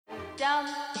This is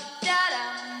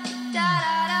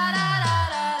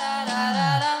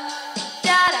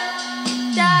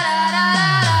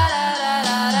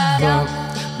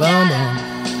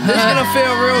gonna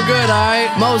feel real good,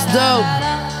 alright? Most dope.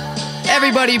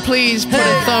 Everybody please put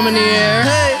a thumb in the air.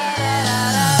 Hey.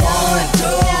 1, 2,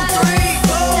 3,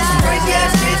 4. Some crazy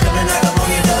ass kids gonna knock up on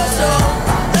your door, so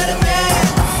let 'em in,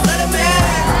 let 'em in,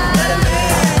 let 'em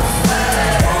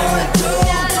in. 1, 2,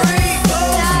 3,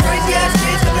 4. Some crazy ass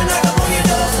kids gonna knock up on your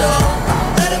door, so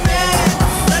let 'em in,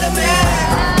 let 'em in,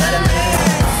 let 'em in.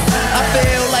 I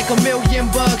feel like $1,000,000,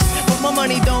 but my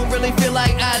money don't really feel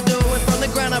like I do. And from the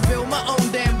ground I built my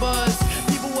own damn buzz.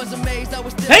 People was amazed I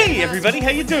was still. Hey everybody,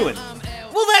 how you doing?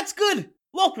 Well, that's good.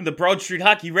 Welcome to Broad Street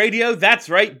Hockey Radio. That's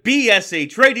right,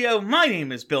 BSH Radio. My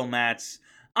name is Bill Matz.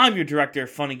 I'm your director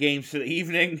of funny games for the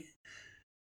evening.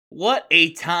 What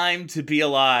a time to be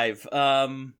alive. I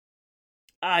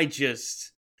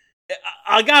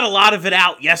got a lot of it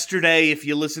out yesterday. If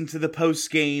you listen to the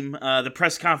post-game, the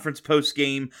press conference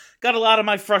post-game, got a lot of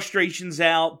my frustrations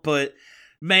out, but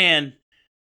man,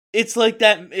 it's like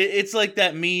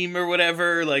that meme or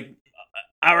whatever, like,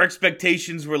 our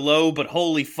expectations were low, but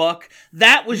holy fuck.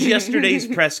 That was yesterday's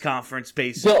press conference,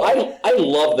 basically. Bill, I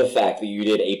love the fact that you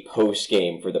did a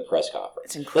post-game for the press conference.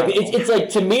 It's incredible. Like, it's like,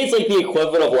 to me, it's like the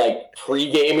equivalent of, like,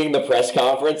 pre-gaming the press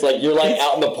conference. Like, you're, like,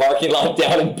 out in the parking lot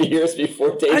downing beers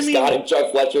before Dave Scott and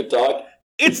Chuck Fletcher talk.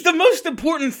 It's the most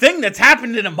important thing that's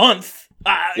happened in a month.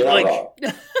 You're not wrong.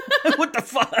 What the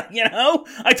fuck, you know?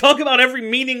 I talk about every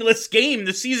meaningless game.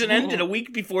 The season ended a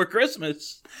week before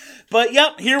Christmas. But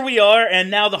yep, here we are,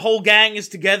 and now the whole gang is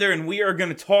together, and we are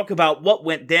going to talk about what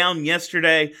went down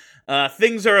yesterday.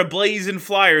 Things are ablaze in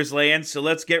Flyers land, so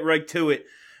let's get right to it.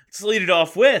 Let's lead it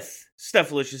off with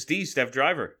Stephalicious D, Steph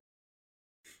Driver.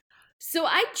 So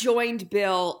I joined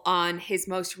Bill on his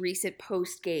most recent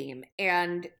post game,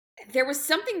 and there was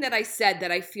something that I said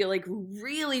that I feel like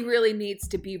really, really needs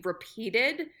to be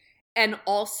repeated and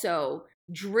also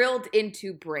drilled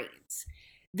into brains.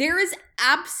 There is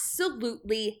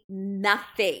absolutely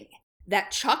nothing that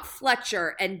Chuck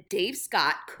Fletcher and Dave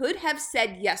Scott could have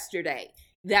said yesterday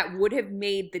that would have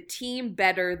made the team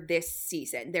better this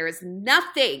season. There is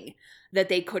nothing that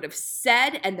they could have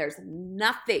said, and there's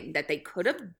nothing that they could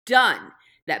have done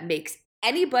that makes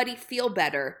anybody feel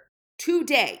better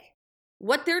today.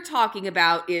 What they're talking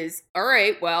about is, all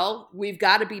right, well, we've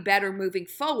got to be better moving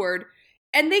forward.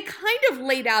 And they kind of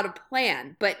laid out a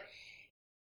plan, but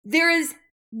there is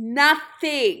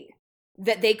nothing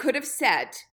that they could have said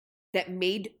that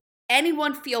made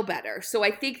anyone feel better. So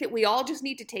I think that we all just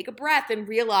need to take a breath and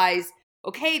realize,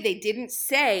 okay, they didn't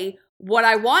say what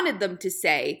I wanted them to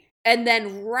say, and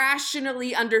then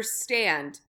rationally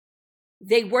understand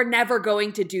they were never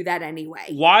going to do that anyway.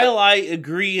 While I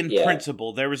agree in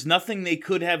principle, there was nothing they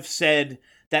could have said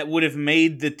that would have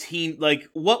made the team, like,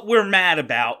 what we're mad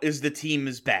about is the team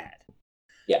is bad.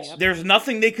 Yes. There's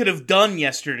nothing they could have done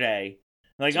yesterday.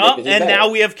 Like, and now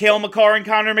we have Cale Makar and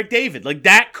Connor McDavid. Like,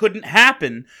 that couldn't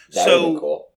happen. That would be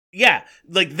cool. Yeah,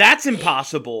 like, that's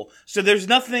impossible. So there's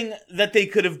nothing that they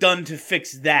could have done to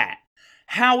fix that.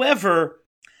 However,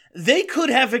 they could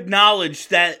have acknowledged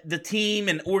that the team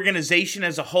and organization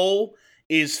as a whole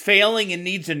is failing and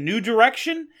needs a new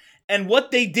direction, and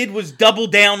what they did was double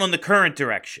down on the current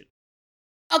direction.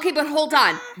 Okay, but hold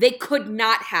on. They could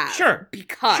not have. Sure.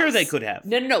 Because... Sure they could have.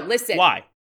 No, listen. Why?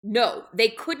 No, they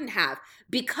couldn't have.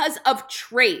 Because of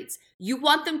trades. You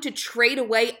want them to trade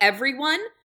away everyone?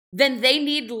 Then they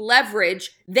need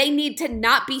leverage. They need to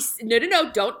not be...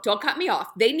 No, don't cut me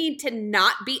off. They need to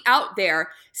not be out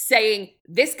there saying,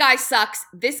 this guy sucks,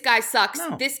 this guy sucks,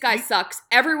 this guy sucks,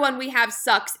 everyone we have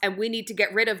sucks, and we need to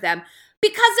get rid of them.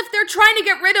 Because if they're trying to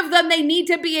get rid of them, they need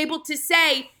to be able to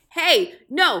say, hey,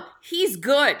 no, he's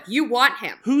good. You want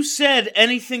him. Who said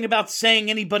anything about saying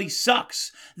anybody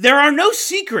sucks? There are no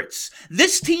secrets.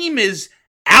 This team is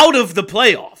out of the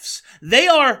playoffs. They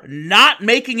are not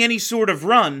making any sort of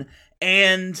run,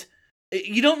 and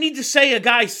you don't need to say a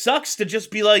guy sucks to just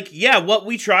be like, yeah, what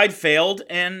we tried failed,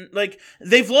 and, like,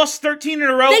 they've lost 13 in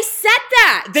a row. They said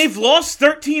that! They've lost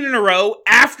 13 in a row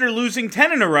after losing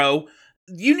 10 in a row.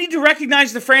 You need to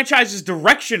recognize the franchise's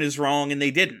direction is wrong, and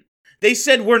they didn't. They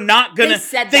said we're not gonna.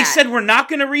 They said we're not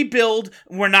gonna rebuild.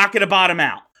 We're not gonna bottom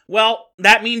out. Well,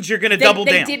 that means you're gonna double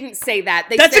down. They didn't say that.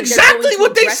 That's exactly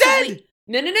what they said.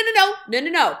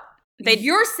 No.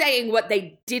 You're saying what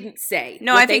they didn't say.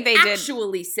 No, what I think they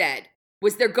actually said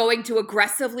was they're going to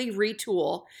aggressively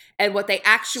retool, and what they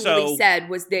actually said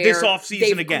was this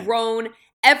offseason again. They've grown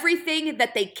everything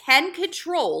that they can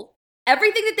control.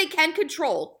 Everything that they can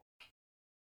control.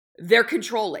 they're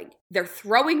controlling. They're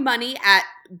throwing money at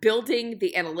building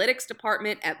the analytics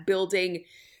department, at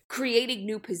creating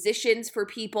new positions for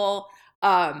people.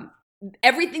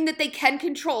 Everything that they can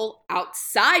control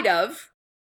outside of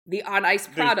the on-ice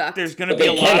product. There's going to But be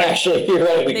they a can lot of... actually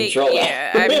theoretically control that.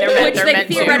 Yeah, I mean, they're Which they meant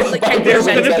to. theoretically can There's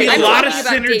control. going to be a I'm lot of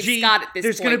talking about Dave synergy. Scott at this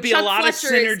There's going to point. be Chuck a lot of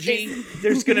Fletcher is- synergy.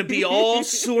 There's going to be all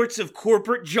sorts of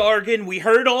corporate jargon. We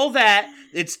heard all that.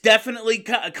 It's definitely...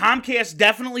 Comcast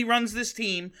definitely runs this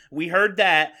team. We heard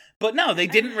that. But no, they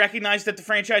didn't recognize that the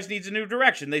franchise needs a new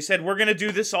direction. They said, we're going to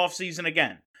do this offseason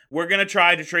again. We're going to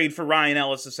try to trade for Ryan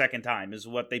Ellis a second time, is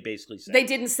what they basically said. They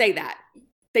didn't say that.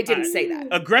 They didn't say that.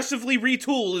 Aggressively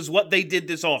retool is what they did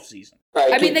this offseason. All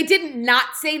right, I mean, they didn't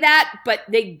not say that, but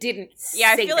they didn't Yeah,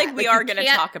 I say feel like that. we you are going to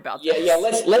can't- talk about this. yeah.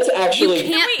 Let's You actually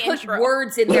can't we put intro?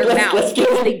 words in their Let's mouth get-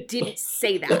 because they didn't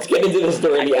say let's that. get into this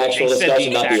during the actual They said the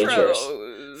discussion, not the exact intros.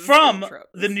 From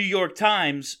the New York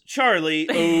Times, Charlie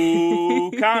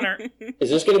O'Connor. Is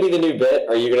this going to be the new bit?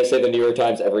 Are you going to say the New York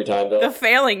Times every time, Bill? The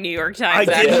failing New York Times,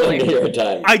 I didn't- actually. New York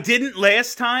Times. I didn't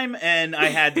last time, and I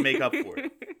had to make up for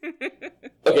it.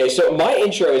 Okay, so my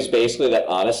intro is basically that,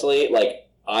 honestly, like,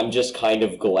 I'm just kind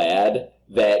of glad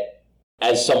that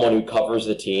as someone who covers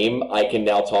the team, I can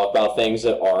now talk about things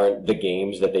that aren't the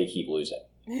games that they keep losing.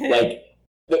 Like,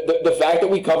 the fact that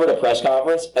we covered a press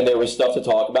conference and there was stuff to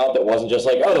talk about that wasn't just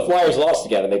like, oh, the Flyers lost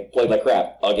again and they played like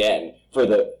crap again for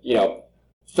the,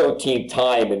 13th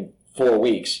time in 4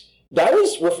 weeks. That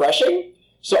was refreshing.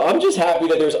 So I'm just happy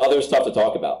that there's other stuff to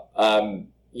talk about.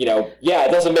 Yeah,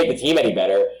 it doesn't make the team any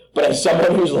better, but as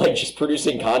someone who's like just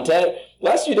producing content,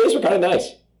 last few days were kind of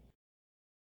nice.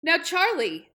 Now,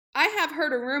 Charlie, I have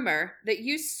heard a rumor that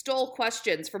you stole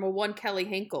questions from a one Kelly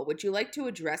Hinkle. Would you like to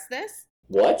address this?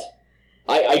 What?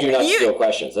 I do not steal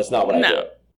questions. That's not what I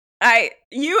do.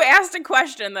 You asked a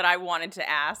question that I wanted to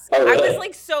ask. Oh, really? I was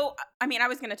like I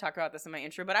was going to talk about this in my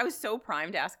intro, but I was so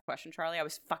primed to ask a question, Charlie. I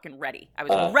was fucking ready. I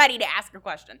was ready to ask a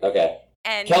question. Okay.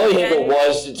 And Kelly then- Hinkle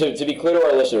was, to be clear to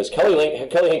our listeners, Kelly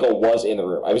Hinkle was in the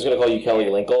room. I was going to call you Kelly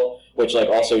Linkle, which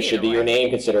also Either should be way. your name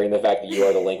considering the fact that you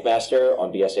are the Link Master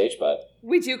on BSH, but...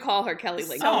 We do call her Kelly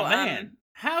Lincoln. So, Oh, man.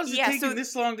 How's it taking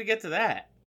this long to get to that?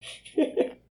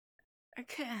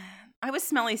 Okay. I was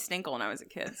smelly stinkle when I was a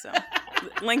kid, so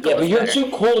Linkle Yeah, but was you're better. too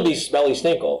cool to be smelly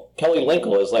stinkle. Kelly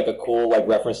Linkle is like a cool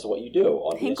reference to what you do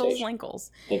on Hinkles, BSH.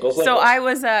 Linkles. Hinkles, So Linkles. I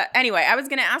was, anyway, I was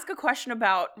going to ask a question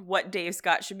about what Dave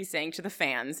Scott should be saying to the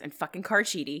fans, and fucking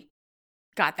Carchidi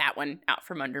got that one out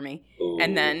from under me. Ooh.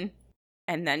 And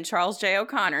then Charles J.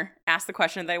 O'Connor asked the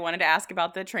question that I wanted to ask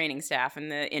about the training staff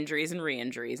and the injuries and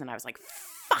re-injuries, and I was like,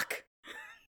 fuck,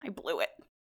 I blew it.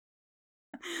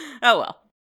 Oh, well.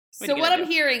 So what I'm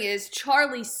hearing is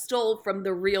Charlie stole from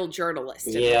the real journalist.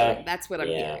 in the Yeah. room. That's what I'm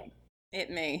Yeah. hearing. It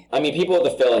may. I mean, people at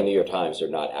the failing New York Times are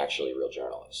not actually real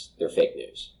journalists. They're fake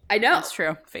news. I know. That's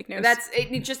true. Fake news.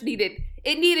 It just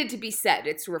needed to be said.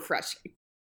 It's refreshing.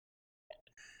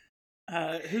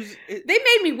 They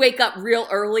made me wake up real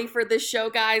early for this show,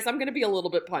 guys. I'm going to be a little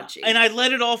bit punchy. And I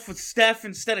let it off with Steph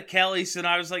instead of Kelly, so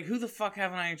I was like, who the fuck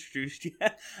haven't I introduced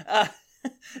yet?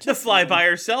 To fly by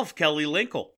herself, Kelly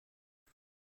Linkle.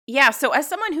 Yeah, so as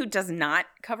someone who does not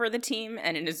cover the team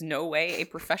and is no way a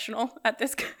professional at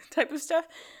this type of stuff,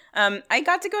 I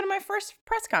got to go to my first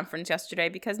press conference yesterday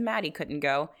because Maddie couldn't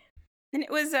go. And it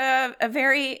was a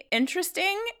very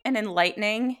interesting and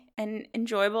enlightening and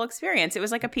enjoyable experience. It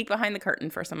was like a peek behind the curtain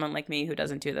for someone like me who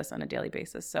doesn't do this on a daily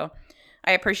basis. So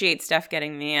I appreciate Steph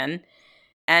getting me in.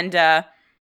 And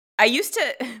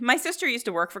my sister used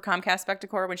to work for Comcast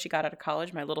Spectacor when she got out of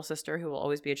college, my little sister, who will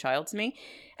always be a child to me.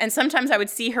 And sometimes I would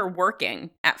see her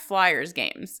working at Flyers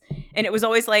games. And it was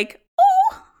always like, oh,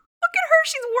 look at her,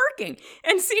 she's working.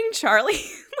 And seeing Charlie,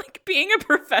 like, being a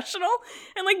professional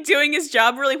and, like, doing his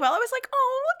job really well, I was like,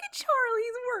 oh, look at Charlie,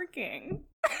 he's working.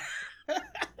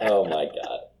 Oh, my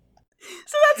God.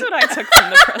 So that's what I took from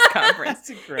the press conference. That's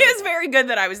It incredible. was very good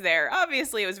that I was there.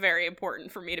 Obviously, it was very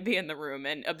important for me to be in the room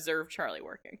and observe Charlie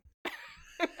working.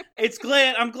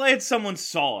 I'm glad someone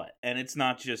saw it, and it's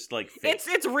not just like fake.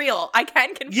 It's real. I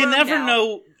can confirm. You never now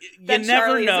know. You that never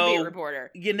Charlie is a beat know.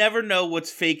 reporter. You never know what's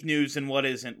fake news and what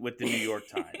isn't with the New York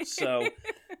Times. So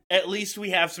at least we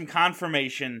have some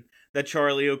confirmation that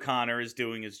Charlie O'Connor is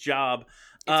doing his job.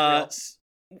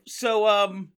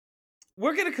 So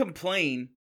we're gonna complain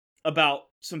about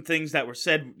some things that were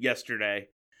said yesterday.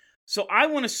 So I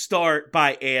want to start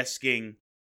by asking,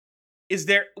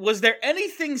 was there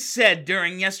anything said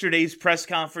during yesterday's press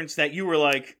conference that you were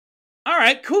like, all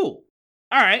right, cool.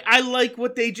 All right, I like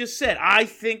what they just said. I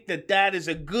think that is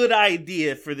a good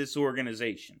idea for this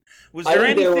organization. Was there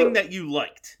anything that you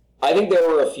liked? I think there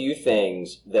were a few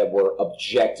things that were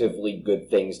objectively good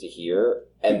things to hear,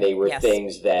 and they were Yes.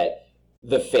 things that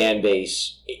the fan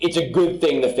base, it's a good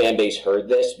thing the fan base heard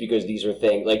this, because these are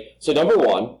things, like, so number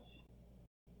one,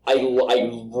 I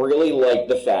really like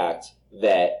the fact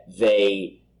that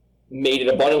they made it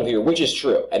abundantly clear, which is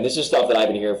true, and this is stuff that I've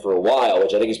been hearing for a while,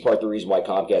 which I think is part of the reason why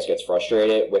Comcast gets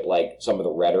frustrated with, like, some of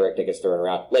the rhetoric that gets thrown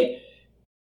around. Like,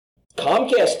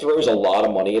 Comcast throws a lot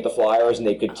of money at the Flyers, and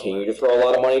they continue to throw a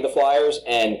lot of money at the Flyers,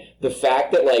 and the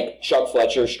fact that, like, Chuck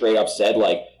Fletcher straight up said,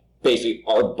 like, basically,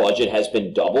 our budget has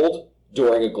been doubled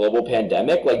during a global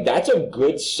pandemic, like, that's a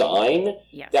good sign.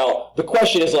 Yes. Now, the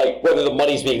question is, like, whether the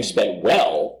money's being spent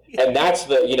well, and that's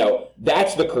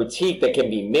the critique that can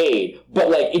be made, but,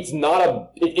 like,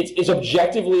 it's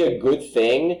objectively a good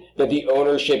thing that the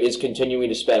ownership is continuing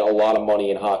to spend a lot of money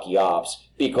in hockey ops,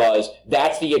 because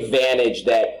that's the advantage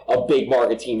that a big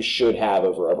market team should have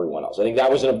over everyone else. I think that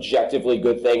was an objectively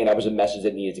good thing, and that was a message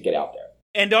that needed to get out there.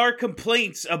 And our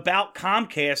complaints about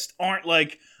Comcast aren't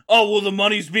like, oh, well, the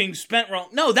money's being spent wrong.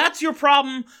 No, that's the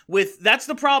problem with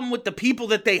the people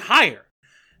that they hire.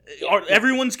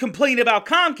 Everyone's complaint about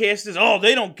Comcast is, oh,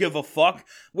 they don't give a fuck.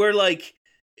 Where, like,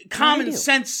 common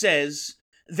sense says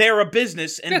they're a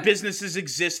business, and businesses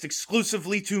exist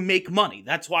exclusively to make money.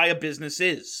 That's why a business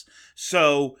is.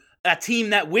 So a team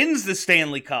that wins the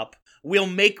Stanley Cup will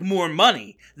make more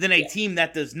money than a team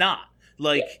that does not.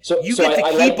 Like, you get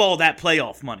to keep all that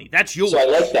playoff money. That's yours. So I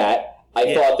like that.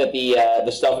 I thought that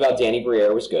the stuff about Danny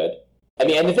Briere was good. I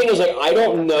mean, and the thing is, like, I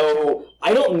don't know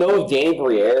if Danny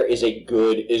Briere is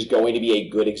going to be a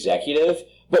good executive,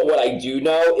 but what I do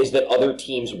know is that other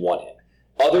teams want him.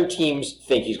 Other teams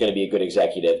think he's going to be a good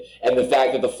executive, and the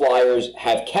fact that the Flyers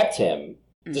have kept him,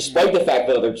 despite the fact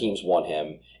that other teams want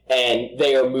him, and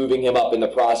they are moving him up in the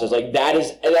process, like, that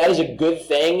is a good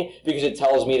thing, because it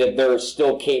tells me that they're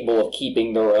still capable of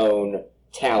keeping their own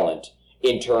talent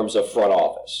in terms of front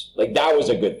office. Like, that was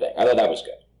a good thing. I thought that was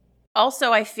good.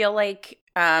 Also, I feel like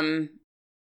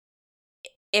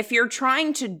if you're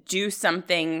trying to do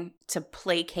something to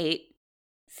placate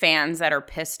fans that are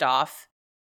pissed off,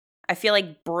 I feel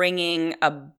like bringing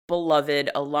a beloved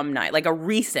alumni, like a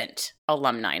recent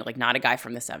alumni, like not a guy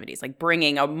from the 70s, like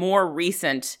bringing a more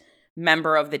recent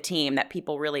member of the team that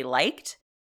people really liked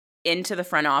into the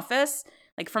front office,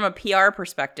 like from a PR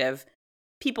perspective,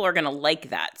 people are going to like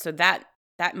that. So that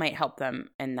might help them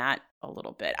in that a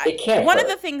little bit. One of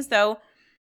the things, though,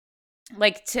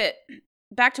 like,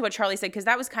 back to what Charlie said, because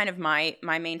that was kind of my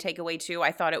main takeaway too.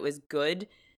 I thought it was good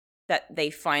that they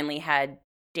finally had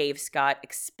Dave Scott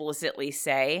explicitly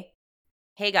say,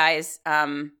 hey guys,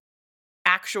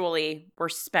 actually we're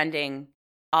spending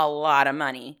a lot of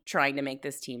money trying to make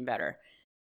this team better,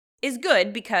 is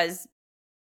good, because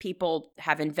people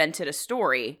have invented a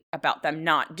story about them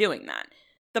not doing that.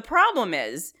 The problem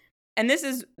is, and this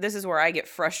is where I get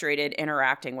frustrated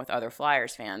interacting with other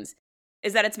Flyers fans,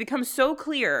 is that it's become so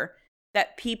clear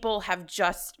that people have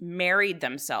just married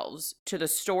themselves to the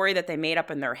story that they made up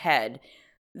in their head,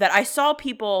 that I saw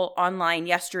people online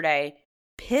yesterday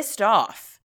pissed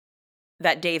off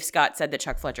that Dave Scott said that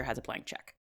Chuck Fletcher has a blank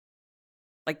check.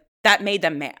 Like, that made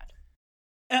them mad.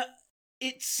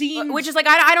 It seems... Which is like,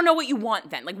 I don't know what you want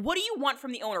then. Like, what do you want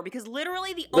from the owner? Because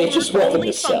literally the owner's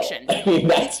only function... I mean,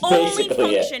 that's the only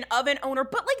basically function of an owner,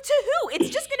 but like, to who?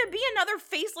 It's just going to be another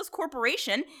faceless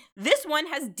corporation. This one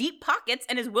has deep pockets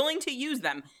and is willing to use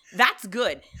them. That's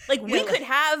good. Like, we could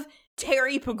have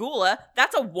Terry Pagula.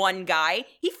 That's a one guy.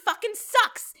 He fucking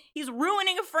sucks. He's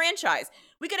ruining a franchise.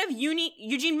 We could have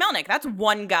Eugene Melnyk. That's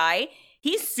one guy.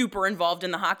 He's super involved in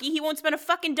the hockey. He won't spend a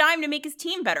fucking dime to make his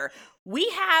team better. We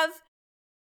have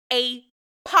a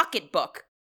pocketbook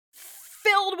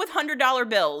filled with $100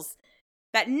 bills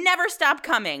that never stop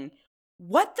coming.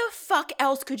 What the fuck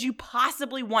else could you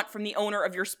possibly want from the owner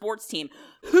of your sports team?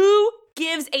 Who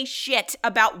gives a shit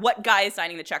about what guy is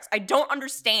signing the checks? I don't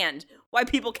understand why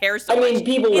people care so much. I mean,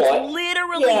 people want... It's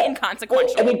literally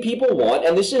inconsequential. Well, I mean, people want,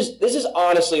 and this is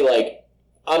honestly, like,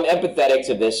 I'm empathetic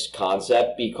to this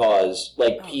concept, because,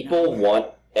 like, people want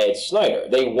Ed Snyder.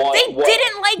 They didn't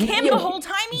like him the whole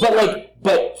time either.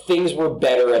 But things were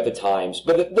better at the times.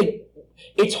 But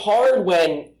it's hard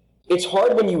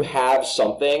when you have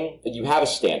something, you have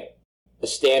a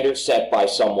standard set by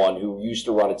someone who used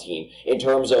to run a team in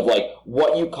terms of, like,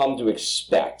 what you come to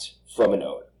expect from an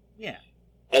owner. Yeah.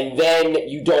 And then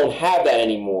you don't have that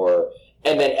anymore,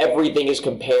 and then everything is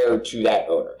compared to that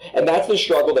owner. And that's the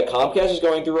struggle that Comcast is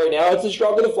going through right now. It's the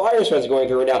struggle the Flyers fans are going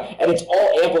through right now. And it's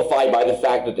all amplified by the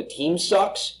fact that the team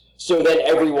sucks. So then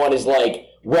everyone is like,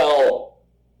 well,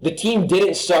 the team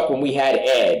didn't suck when we had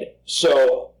Ed.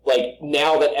 So, like,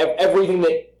 now that everything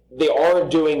that they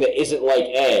aren't doing that isn't like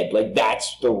Ed. Like,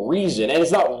 that's the reason. And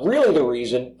it's not really the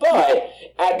reason, but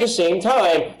at the same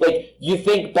time, like, you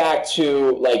think back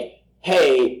to, like,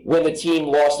 hey, when the team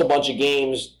lost a bunch of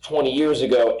games 20 years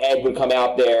ago, Ed would come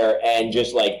out there and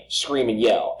just, like, scream and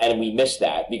yell. And we missed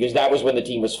that because that was when the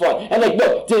team was fun. And, like,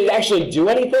 no, did it actually do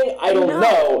anything? I don't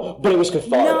know, but it was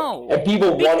cathartic. No. And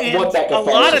people want that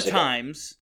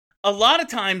catharsis. A lot of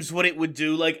times what it would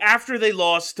do, like, after they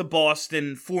lost to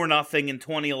Boston 4-0 in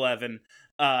 2011,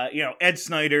 Ed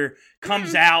Snyder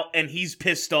comes out and he's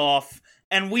pissed off,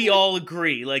 and we all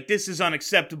agree, like, this is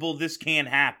unacceptable, this can't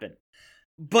happen.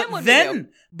 But then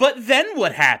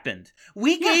what happened?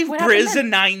 We gave Briz a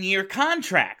 9-year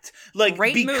contract, like,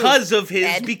 because of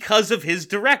his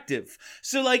directive.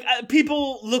 So, like,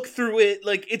 people look through it,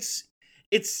 like, it's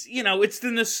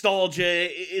the nostalgia.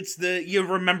 It's the you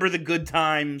remember the good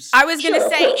times. I was gonna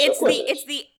say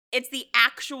it's the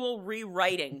actual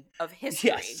rewriting of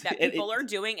history that people are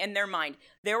doing in their mind.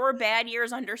 There were bad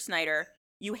years under Snyder.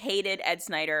 You hated Ed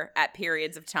Snyder at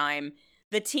periods of time.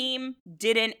 The team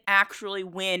didn't actually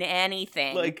win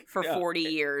anything for 40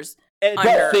 years.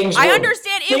 I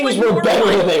understand it was more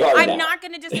fun. I'm not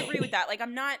going to disagree with that. Like,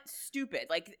 I'm not stupid.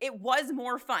 Like, it was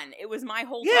more fun. It was my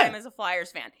whole time as a Flyers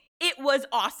fan. It was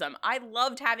awesome. I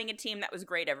loved having a team that was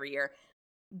great every year.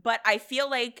 But I feel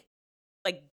like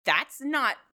that's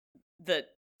not the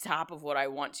top of what I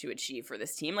want to achieve for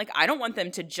this team. Like, I don't want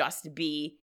them to just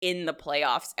be in the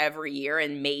playoffs every year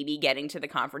and maybe getting to the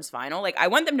conference final. Like, I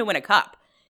want them to win a cup.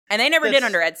 And they never did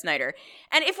under Ed Snyder.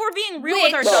 And if we're being real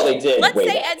with ourselves, they did. Let's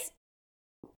say Ed's...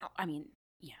 I mean,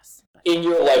 yes. But in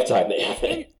your lifetime, they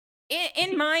haven't.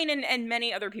 In mine and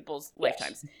many other people's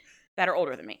lifetimes that are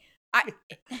older than me. If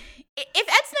Ed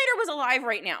Snyder was alive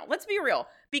right now, let's be real,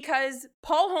 because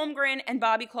Paul Holmgren and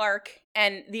Bobby Clark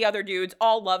and the other dudes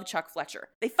all love Chuck Fletcher.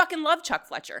 They fucking love Chuck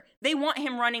Fletcher. They want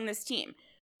him running this team.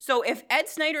 So if Ed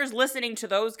Snyder's listening to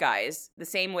those guys the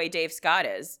same way Dave Scott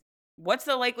is, what's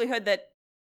the likelihood that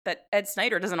Ed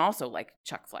Snyder doesn't also like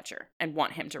Chuck Fletcher and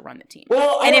want him to run the team?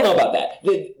 Well, I don't know about that.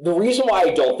 The reason why I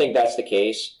don't think that's the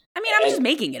case... I mean, I'm just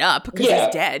making it up because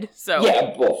he's dead, so...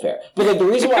 Yeah, well, fair. But like, the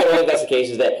reason why I don't think that's the case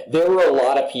is that there were a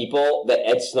lot of people that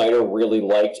Ed Snyder really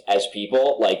liked as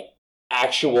people, like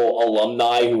actual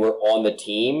alumni who were on the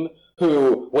team,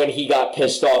 who, when he got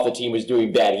pissed off the team was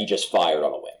doing bad, he just fired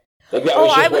on a whim. Like, that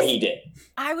was just what he did.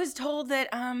 I was told that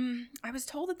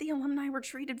the alumni were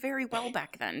treated very well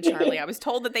back then, Charlie. I was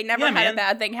told that they never had a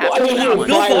bad thing happen to them. Bill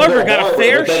Barber got a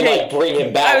fair shake. Bring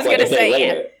him back. I was gonna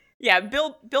say,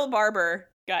 Bill Barber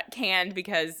got canned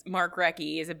because Mark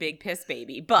Recchi is a big piss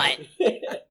baby, but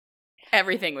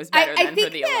everything was better than for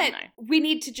the alumni. We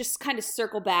need to just kind of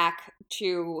circle back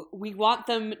to, we want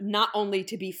them not only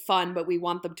to be fun, but we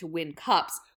want them to win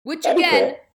cups, which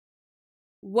again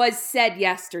was said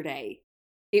yesterday.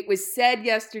 It was said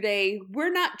yesterday,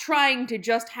 we're not trying to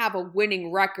just have a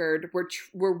winning record.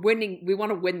 We're winning. We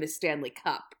want to win the Stanley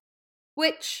Cup,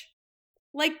 which,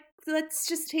 like, let's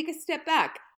just take a step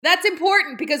back. That's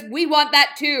important because we want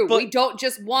that too. But we don't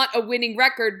just want a winning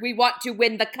record. We want to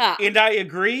win the cup. And I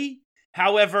agree.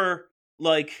 However,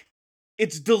 like,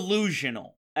 it's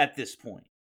delusional at this point.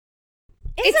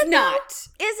 It's not.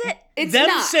 Is it? It's them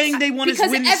not. Saying they want to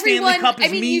win the Stanley Cup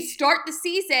is me. You start the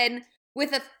season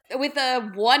with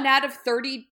a 1 out of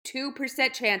 32%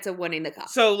 chance of winning the cup.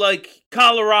 So, like,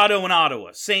 Colorado and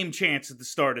Ottawa, same chance at the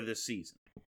start of this season.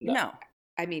 No.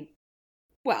 I mean,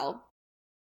 well,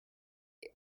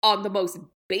 on the most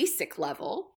basic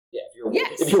level,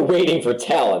 if you're waiting for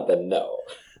talent, then no.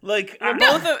 Like,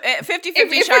 both 50-50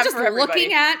 shot we're just for everybody.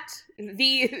 Looking at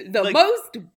the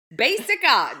most basic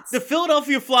odds. The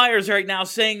Philadelphia Flyers right now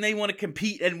saying they want to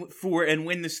compete and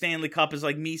win the Stanley Cup is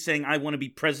like me saying I want to be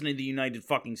president of the United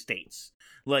fucking States.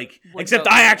 Like, except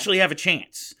I actually have a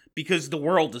chance because the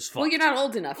world is fucked. Well, you're not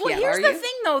old enough yet, here's are the you?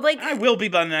 thing, though. Like, I will be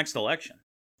by the next election.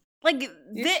 Like,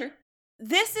 Sure?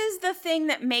 this is the thing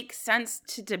that makes sense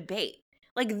to debate.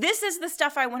 Like, this is the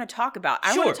stuff I want to talk about.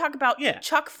 I want to talk about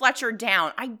Chuck Fletcher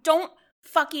down. I don't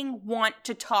fucking want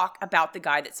to talk about the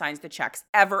guy that signs the checks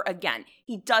ever again.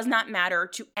 He does not matter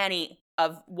to any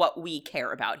of what we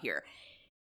care about here.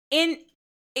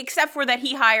 Except for that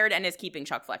he hired and is keeping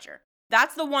Chuck Fletcher.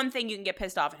 That's the one thing you can get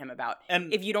pissed off at him about.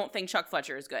 And if you don't think Chuck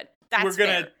Fletcher is good. That's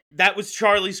fair. That was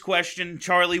Charlie's question.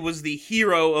 Charlie was the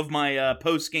hero of my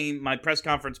my press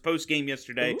conference post game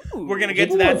yesterday. Ooh. We're gonna get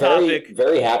to that topic.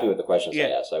 Very happy with the questions I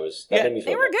asked. That made me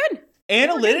feel they were good.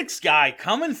 Analytics guy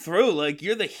coming through. Like,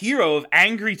 you're the hero of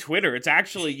angry Twitter. It's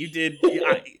actually, you did.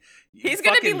 He's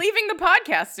going to be leaving the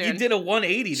podcast soon. You did a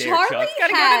 180 there, Charlie Chuck. Got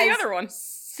to go to the other one.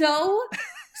 So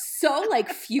so like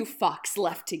few fucks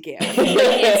left to give.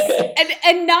 Like,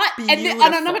 I'm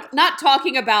not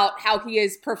talking about how he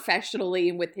is professionally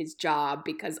and with his job,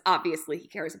 because obviously he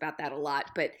cares about that a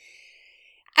lot, but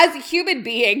as a human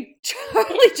being,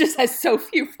 Charlie just has so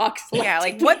few fucks left. Yeah,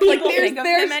 like to what give. people think of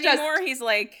him just- anymore, he's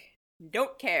like,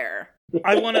 don't care.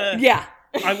 I want to Yeah.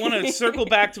 I want to circle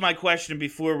back to my question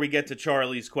before we get to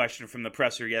Charlie's question from the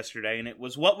presser yesterday, and it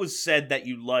was, what was said that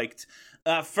you liked?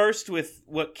 First, with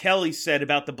what Kelly said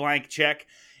about the blank check,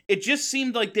 it just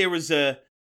seemed like there was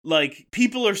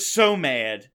people are so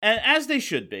mad, and as they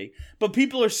should be, but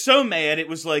people are so mad, it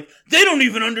was like, they don't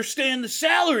even understand the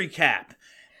salary cap.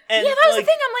 And, yeah, that was the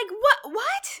thing. I'm like,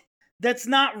 what? That's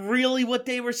not really what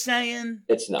they were saying.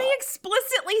 It's not. They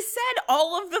explicitly said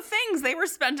all of the things they were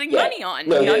spending money on.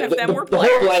 No, None of them were the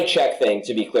players. whole blank check thing,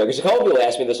 to be clear, because a couple people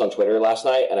asked me this on Twitter last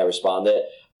night, and I responded.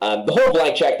 The whole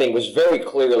blank check thing was very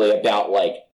clearly about,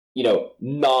 like,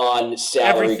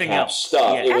 non-salary Everything cap else.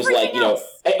 stuff. Yeah. It was Everything like, else.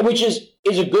 which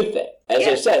is a good thing. As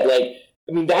I said,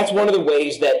 that's one of the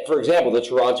ways that, for example, the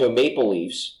Toronto Maple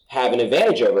Leafs have an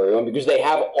advantage over everyone, because they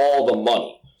have all the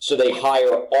money. So they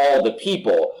hire all the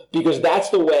people, because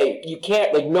that's the way. You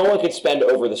can't, no one can spend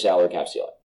over the salary cap ceiling.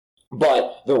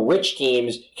 But the rich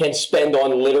teams can spend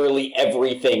on literally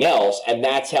everything else, and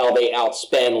that's how they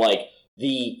outspend, not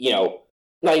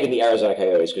even the Arizona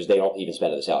Coyotes, because they don't even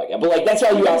spend at the salary cap. But, that's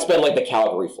how you outspend, the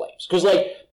Calgary Flames. Because,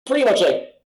 pretty much,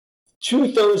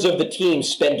 2/3 of the teams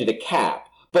spend to the cap,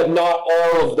 but not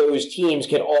all of those teams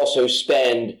can also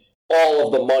spend all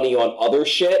of the money on other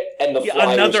shit, and the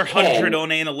Flyers another can. 100 on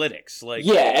analytics.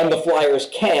 And the Flyers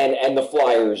can, and the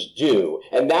Flyers do.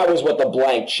 And that was what the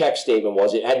blank check statement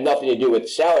was. It had nothing to do with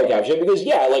salary cap shit, because,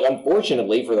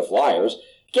 unfortunately for the Flyers,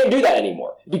 can't do that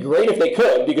anymore. It'd be great if they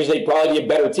could, because they'd probably be a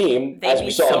better team, They'd as be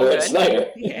we saw so under Ed good.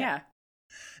 Snyder. Yeah.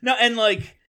 No, and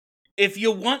if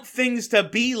you want things to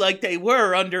be like they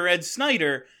were under Ed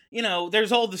Snyder,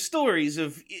 there's all the stories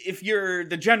of, if you're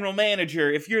the general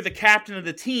manager, if you're the captain of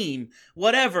the team,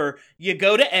 whatever, you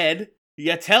go to Ed,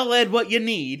 you tell Ed what you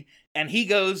need, and he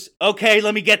goes, okay,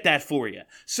 let me get that for you.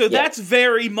 So that's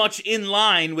very much in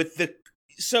line with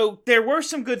so there were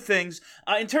some good things.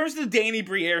 In terms of the Danny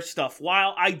Briere stuff,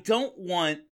 while I don't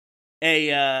want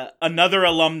another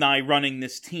alumni running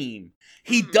this team,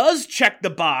 he does check the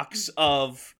box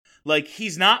of,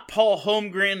 he's not Paul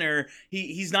Holmgren, or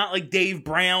he's not like Dave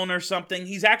Brown or something.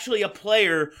 He's actually a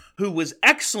player who was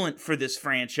excellent for this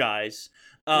franchise.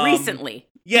 Recently.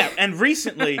 Yeah, and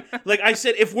recently, I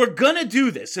said, if we're gonna do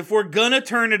this, if we're gonna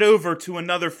turn it over to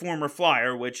another former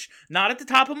Flyer, which, not at the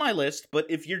top of my list, but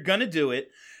if you're gonna do it,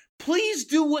 please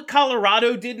do what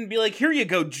Colorado did and be like, here you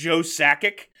go, Joe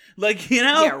Sakic.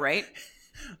 Yeah, right?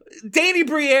 Danny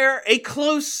Briere, a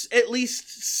close, at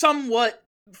least somewhat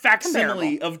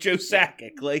facsimile of Joe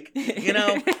Sakic,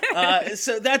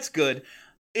 so that's good.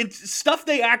 It's stuff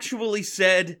they actually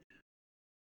said.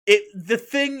 They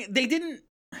didn't,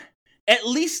 at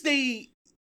least they,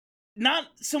 not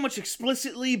so much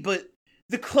explicitly, but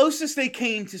the closest they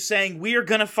came to saying we are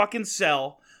gonna fucking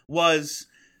sell was,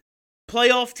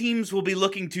 playoff teams will be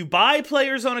looking to buy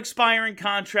players on expiring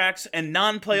contracts, and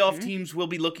non-playoff teams will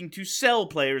be looking to sell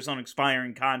players on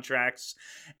expiring contracts.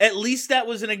 At least that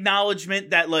was an acknowledgement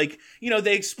that,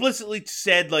 they explicitly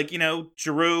said,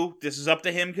 Giroux, this is up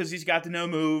to him because he's got the no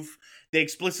move. They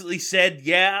explicitly said,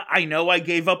 yeah, I know I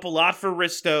gave up a lot for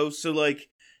Risto, so,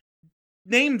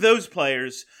 name those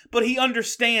players. But he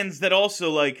understands that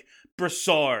also,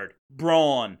 Brassard,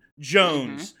 Braun,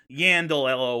 Jones, Yandel,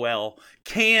 LOL,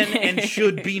 can and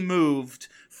should be moved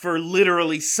for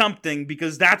literally something,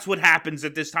 because that's what happens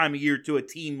at this time of year to a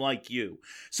team like you.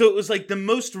 So it was the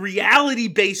most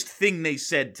reality-based thing they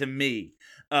said to me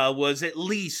was, at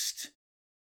least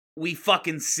we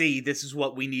fucking see this is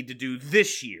what we need to do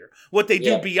this year. What they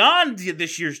do beyond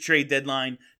this year's trade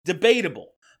deadline,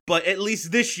 debatable. But at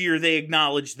least this year they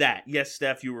acknowledged that. Yes,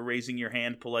 Steph, you were raising your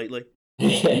hand politely.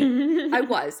 I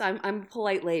was. I'm a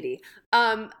polite lady.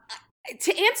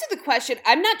 To answer the question,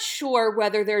 I'm not sure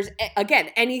whether there's, again,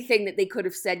 anything that they could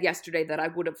have said yesterday that I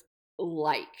would have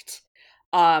liked.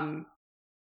 I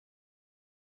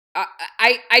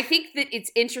think that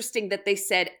it's interesting that they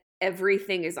said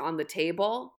everything is on the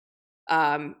table,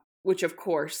 which of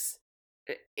course,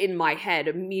 in my head,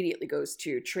 immediately goes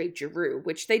to trade Giroux,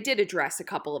 which they did address a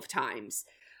couple of times.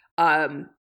 I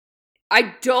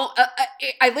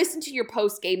listened to your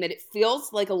post game, and it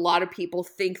feels like a lot of people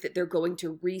think that they're going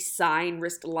to re-sign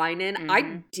Ristolainen.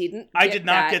 I did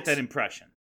not get that impression.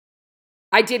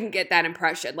 I didn't get that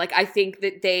impression. I think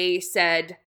that they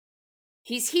said,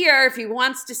 he's here. If he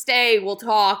wants to stay, we'll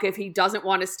talk. If he doesn't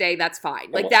want to stay, that's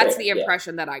fine. That's the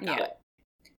impression that I got.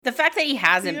 The fact that he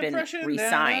hasn't The been impression that I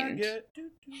re-signed. get.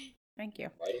 Thank you.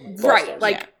 Right,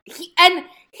 like he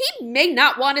may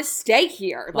not want to stay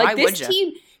here. Why Like would this ya?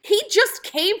 team, he just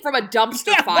came from a dumpster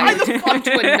Yeah, why fire the to come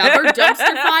to another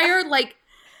dumpster fire. Like,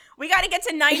 We got to get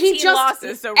to 19 just-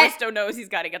 losses, so and- Risto knows he's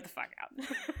got to get the fuck out.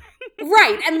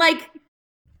 right, and like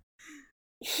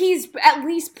he's at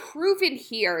least proven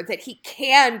here that he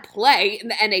can play in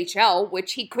the NHL,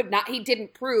 which he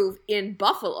didn't prove in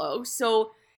Buffalo.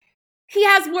 So he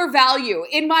has more value,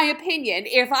 in my opinion.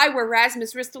 If I were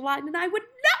Rasmus Ristolainen, I would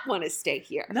not want to stay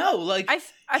here. No, like I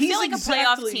he's feel like exactly-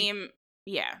 a playoff team.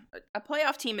 Yeah, a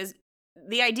playoff team is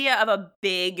the idea of a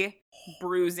big,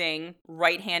 bruising,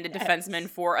 right-handed Yes. defenseman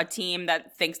for a team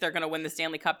that thinks they're going to win the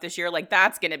Stanley Cup this year. Like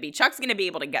that's going to be Chuck's going to be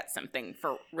able to get something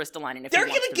for Ristolainen if They're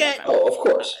he wants gonna to get- move him. Oh, of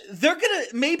course. they're gonna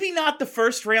maybe not the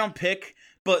first round pick,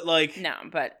 but like No,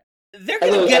 but they're I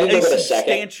gonna think get they'll a get a second.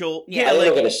 substantial. Yeah, Yeah, I think like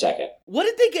they'll get a second. what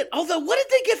did they get? Although, what did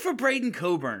they get for Braden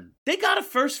Coburn? They got a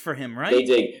first for him, right? They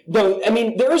did. No, I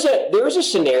mean there is a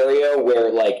scenario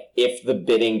where like if the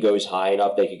bidding goes high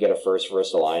enough, they could get a first for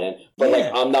Ristolainen. But like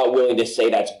Yeah. I'm not willing to say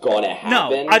that's gonna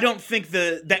happen. No, I don't think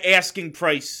the asking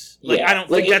price. Like Yeah. I don't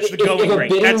Like, think that's if- the going if a rate.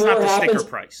 bidding That's not war the sticker happens-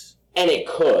 price. And it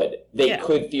could. They Yeah.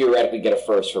 could theoretically get a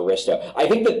first for Risto. I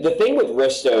think that the thing with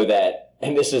Risto that,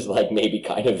 and this is like maybe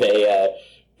kind of a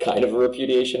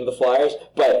repudiation of the Flyers,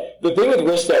 but the thing with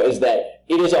Risto is that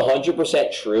it is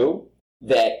 100% true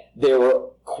that there were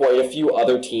quite a few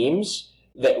other teams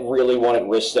that really wanted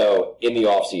Risto in the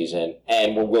offseason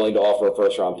and were willing to offer a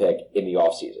first-round pick in the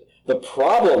offseason. The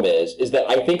problem is that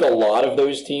I think a lot of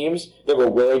those teams that were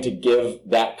willing to give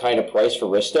that kind of price for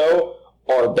Risto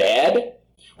are bad,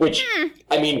 which,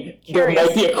 I mean, there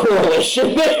might be a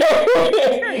correlation there.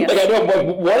 Like, I know,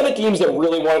 but one of the teams that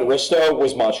really wanted Risto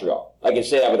was Montreal. I can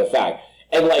say that with a fact.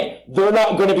 And, like, they're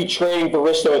not going to be trading for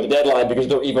Risto at the deadline because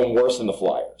they're even worse than the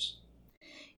Flyers.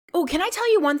 oh, can I tell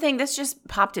you one thing? This just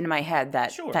popped into my head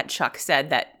that Sure. that Chuck said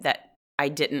that I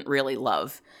didn't really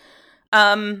love.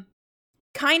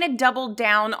 Kind of doubled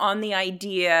down on the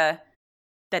idea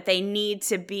that they need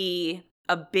to be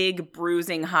a big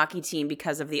bruising hockey team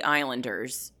because of the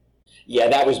Islanders, Yeah,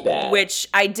 that was bad. which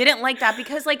I didn't like that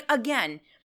because, like, again,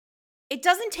 it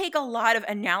doesn't take a lot of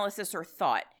analysis or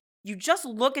thought. You just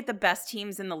look at the best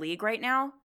teams in the league right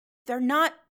now. They're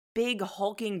not big,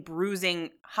 hulking,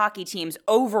 bruising hockey teams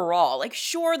overall. Like,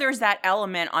 sure, there's that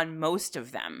element on most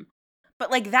of them,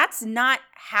 but, like, that's not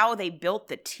how they built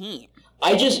the team.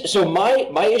 So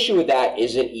my issue with that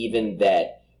isn't even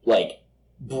that, like,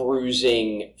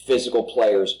 bruising physical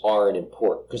players aren't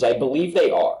important, because I believe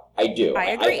they are. I do. I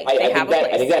agree. I They think have a that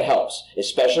place. I think that helps,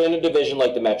 especially in a division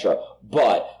like the Metro.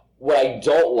 But what I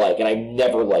don't like, and I've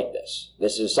never liked this.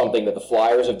 This is something that the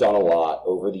Flyers have done a lot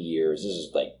over the years. This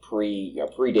is like pre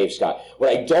Dave Scott. What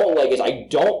I don't like is I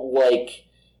don't like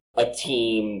a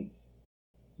team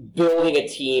building a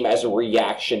team as a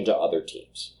reaction to other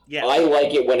teams. Yes. I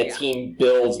like it when a Yeah. team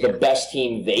builds the best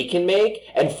team they can make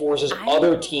and forces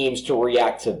other teams to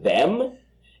react to them.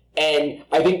 And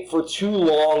I think for too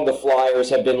long the Flyers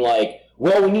have been like,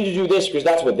 well, we need to do this because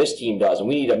that's what this team does, and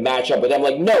we need to match up with them.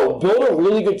 Like, no, build a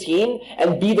really good team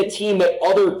and be the team that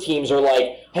other teams are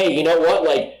like, hey, you know what?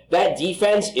 Like, that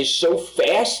defense is so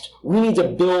fast, we need to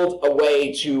build a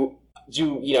way to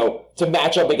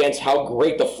match up against how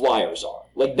great the Flyers are.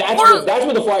 Like, that's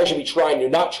what the Flyers should be trying to do,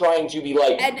 not trying to be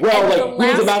like, And we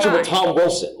need to match up with time- Tom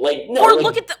Wilson. Like, no. Or like,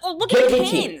 look at get the a good team.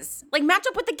 Canes. Like, match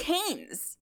up with the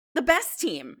Canes, the best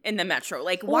team in the Metro.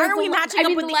 Like, why Or are we the- matching I up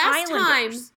mean, with the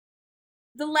Islanders?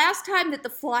 The last time that the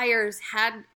Flyers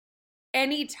had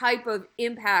any type of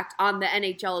impact on the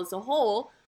NHL as a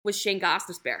whole was Shane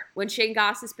Gostisbehere. When Shane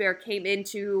Gostisbehere came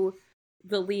into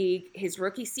the league his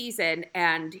rookie season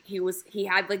and he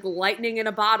had like lightning in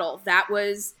a bottle, that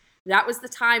was the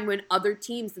time when other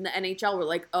teams in the NHL were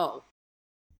like, oh,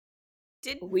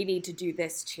 we need to do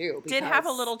this too. Did have a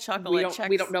because little chuckle we at don't, Chuck's-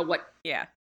 we don't know what Yeah.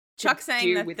 to Chuck saying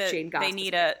do that with the- Shane they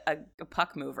need a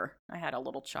puck mover. I had a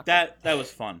little chuckle. That was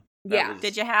fun. That Yeah. was-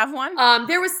 Did you have one?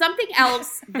 There was something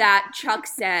else that Chuck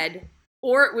said,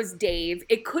 or it was Dave.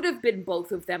 It could have been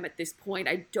both of them at this point.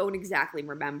 I don't exactly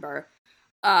remember.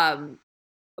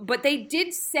 But they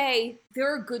did say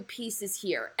there are good pieces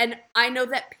here. And I know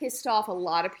that pissed off a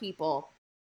lot of people,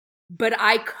 but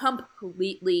I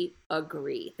completely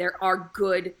agree. There are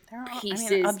good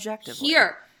pieces objectively.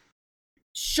 here.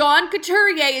 Sean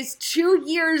Couturier is 2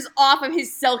 years off of his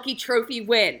Selke Trophy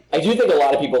win. I do think a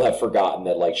lot of people have forgotten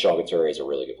that, like, Sean Couturier is a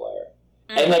really good player.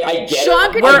 And like I get Sean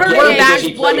it, Couturier because is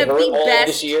he one played of hurt the all best- of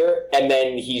this year, and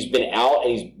then he's been out,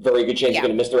 and he's very good chance he's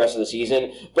going to miss the rest of the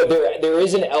season. But there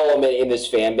is an element in this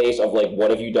fan base of like,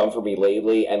 what have you done for me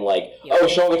lately? And like, oh,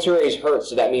 Sean Couturier is hurt,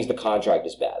 so that means the contract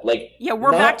is bad. Like,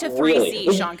 we're back to 3C,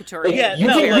 really. Sean Couturier. Yeah,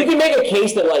 you can make a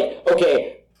case that like,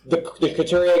 okay, the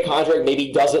Couturier contract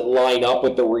maybe doesn't line up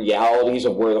with the realities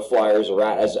of where the Flyers are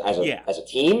at as a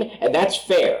team, and that's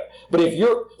fair. But if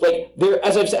you're like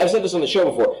as I've said this on the show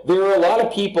before, there are a lot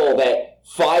of people that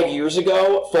 5 years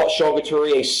ago thought Sean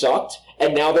Couturier sucked,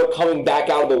 and now they're coming back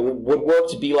out of the woodwork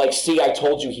to be like, "See, I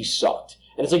told you he sucked."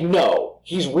 And it's like, no,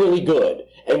 he's really good.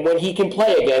 And when he can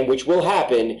play again, which will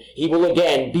happen, he will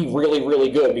again be really, really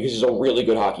good because he's a really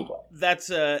good hockey player. That's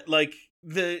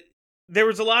there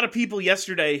was a lot of people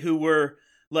yesterday who were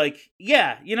like,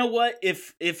 yeah, you know what?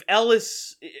 If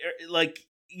Ellis,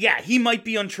 he might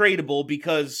be untradeable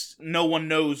because no one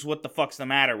knows what the fuck's the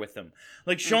matter with him.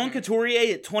 Like, Sean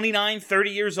Couturier at 29, 30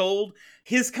 years old,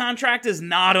 his contract is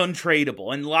not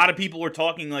untradeable. And a lot of people were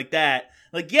talking like that.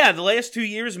 Like, yeah, the last 2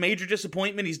 years, major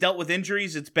disappointment. He's dealt with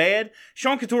injuries. It's bad.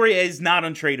 Sean Couturier is not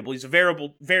untradeable. He's a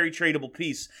very tradable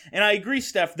piece. And I agree,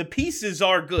 Steph, the pieces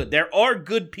are good. There are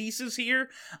good pieces here.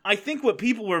 I think what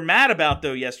people were mad about,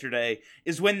 though, yesterday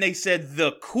is when they said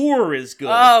the core is good.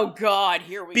 Oh, God,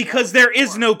 here we go. Because there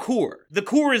is no core. The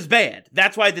core is bad.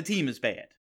 That's why the team is bad.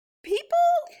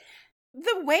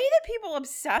 The way that people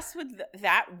obsess with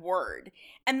that word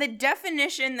and the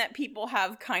definition that people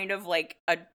have kind of like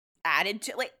added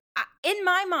to, like, in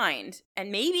my mind,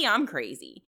 and maybe I'm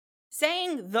crazy,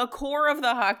 saying the core of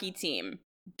the hockey team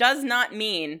does not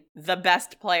mean the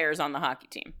best players on the hockey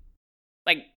team.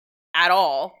 Like, at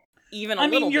all. Even a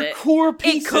little bit. Your core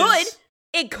pieces.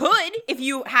 It could if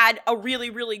you had a really,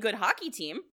 really good hockey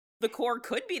team. The core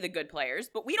could be the good players,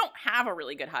 but we don't have a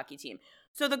really good hockey team.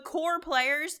 So the core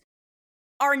players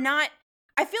are not...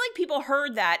 I feel like people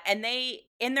heard that and they,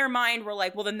 in their mind, were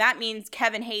like, well, then that means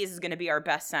Kevin Hayes is going to be our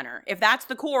best center. If that's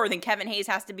the core, then Kevin Hayes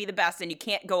has to be the best and you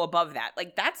can't go above that.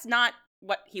 Like, that's not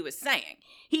what he was saying.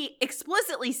 He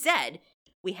explicitly said,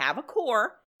 we have a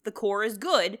core, the core is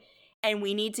good, and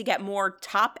we need to get more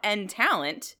top-end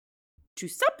talent to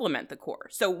supplement the core.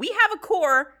 So we have a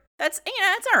core that's,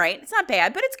 it's all right. It's not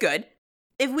bad, but it's good.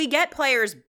 If we get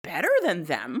players better than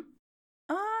them,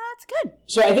 that's good.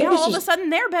 So I think all of a sudden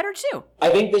they're better too. I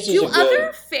think this is Do a good...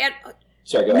 other fan...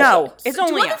 Sorry, go ahead. No, it's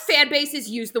only Do other us. fan bases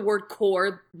use the word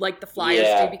core like the Flyers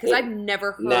do? Because I've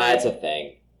never heard... Nah, it's a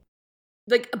thing.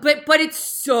 Like, but it's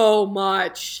so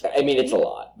much. I mean, it's a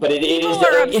lot. But People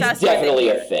are it's obsessed with definitely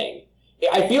it. a thing.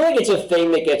 I feel like it's a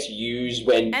thing that gets used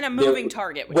when... And a moving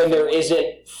target. When there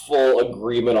isn't full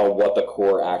agreement on what the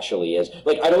core actually is.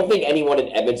 Like, I don't think anyone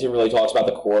in Edmonton really talks about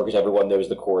the core because everyone knows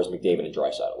the core is McDavid and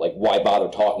Draisaitl. Like, why bother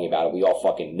talking about it? We all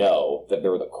fucking know that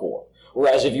they're the core.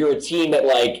 Whereas if you're a team that,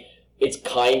 like, it's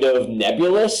kind of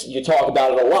nebulous, you talk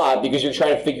about it a lot because you're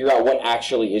trying to figure out what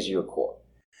actually is your core.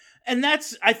 And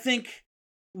that's, I think...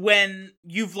 when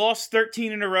you've lost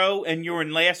 13 in a row and you're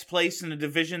in last place in a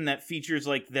division that features,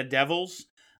 like, the Devils,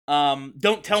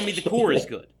 don't tell me the core is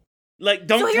good. Like,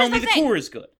 don't tell me the core is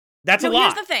good. That's a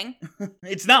lie. Here's the thing.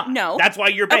 It's not. No. That's why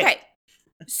you're bad. Okay.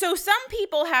 So some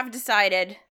people have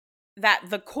decided that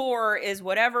the core is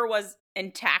whatever was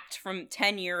intact from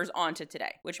 10 years on to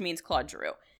today, which means Claude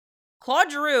Giroux.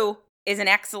 Claude Giroux is an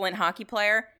excellent hockey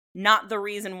player, not the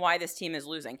reason why this team is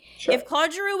losing. Sure. If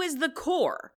Claude Giroux is the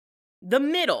core, the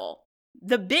middle,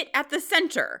 the bit at the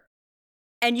center,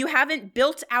 and you haven't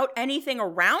built out anything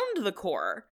around the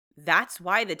core, that's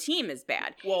why the team is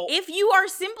bad. Well, If you are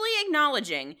simply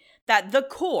acknowledging that the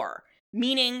core,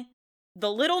 meaning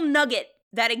the little nugget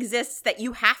that exists that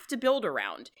you have to build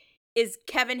around, is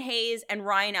Kevin Hayes and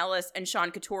Ryan Ellis and Sean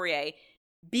Couturier,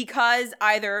 because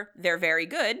either they're very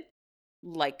good,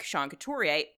 like Sean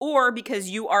Couturier, or because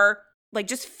you are like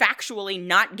just factually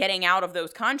not getting out of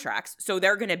those contracts, so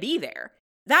they're going to be there.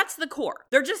 That's the core.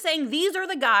 They're just saying these are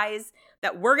the guys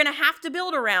that we're going to have to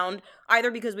build around,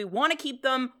 either because we want to keep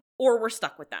them or we're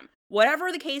stuck with them. Whatever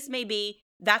the case may be,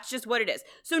 that's just what it is.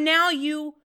 So now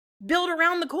you build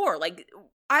around the core. Like,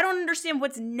 I don't understand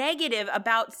what's negative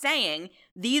about saying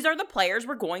these are the players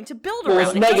we're going to build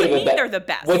around. It doesn't mean they're the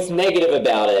best. What's negative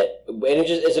about it, and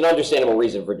it's an understandable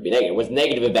reason for it to be negative, what's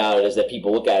negative about it is that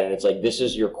people look at it and it's like, this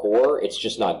is your core, it's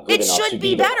just not good enough to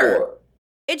be the core.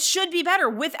 It should be better,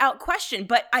 without question,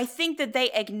 but I think that they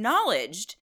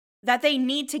acknowledged that they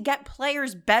need to get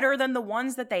players better than the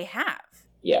ones that they have.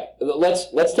 Yeah,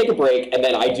 let's take a break, and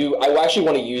then I actually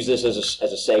want to use this as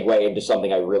a segue into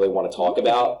something I really want to talk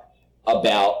about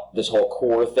this whole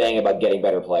core thing about getting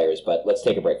better players, but let's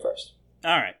take a break first.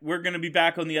 All right, we're going to be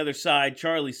back on the other side.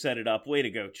 Charlie set it up. Way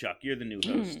to go, Chuck. You're the new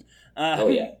host. Oh,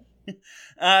 yeah.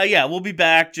 Yeah, we'll be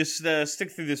back. Just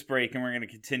stick through this break, and we're going to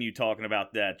continue talking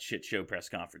about that shit show press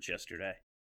conference yesterday.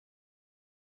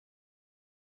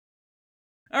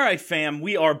 All right, fam,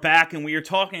 we are back, and we are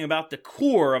talking about the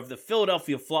core of the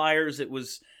Philadelphia Flyers. It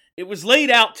was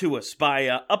laid out to us by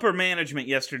upper management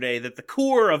yesterday that the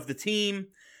core of the team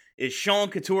is Sean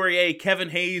Couturier,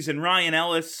 Kevin Hayes, and Ryan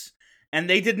Ellis, and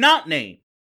they did not name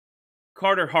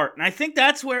Carter Hart. And I think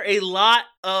that's where a lot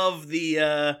of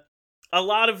the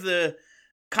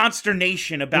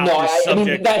consternation about this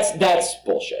subject. I mean, that's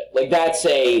bullshit. Like that's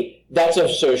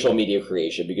a social media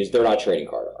creation because they're not trading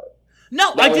Carter Hart.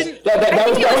 No, That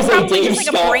was like Dave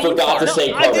Scott forgot to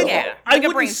say Carter Hart. I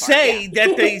wouldn't say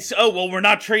that they, we're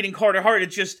not trading Carter Hart.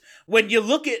 It's just, when you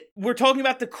look at, we're talking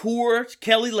about the core,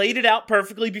 Kelly laid it out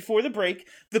perfectly before the break.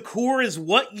 The core is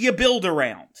what you build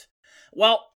around.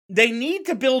 Well, they need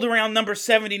to build around number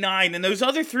 79, and those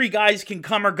other three guys can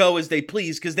come or go as they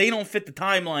please, because they don't fit the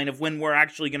timeline of when we're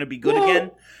actually going to be good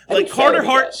again. Like, Carter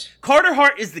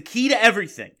Hart is the key to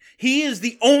everything. He is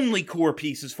the only core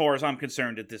piece as far as I'm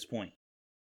concerned at this point.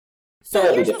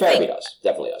 Farabee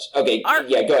definitely does. Okay,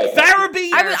 yeah, go ahead. Farabee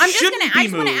I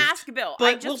just want to ask Bill.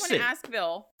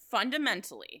 Bill,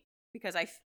 fundamentally, because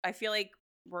I feel like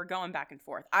we're going back and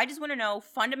forth. I just want to know,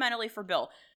 fundamentally for Bill,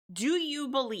 do you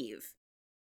believe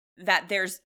that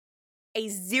there's a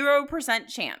 0%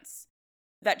 chance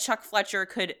that Chuck Fletcher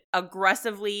could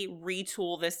aggressively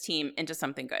retool this team into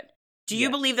something good? Do you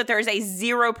believe that there is a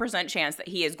 0% chance that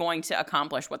he is going to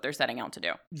accomplish what they're setting out to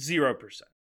do? 0%.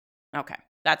 Okay.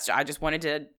 I just wanted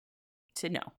to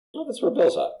know. Well, that's where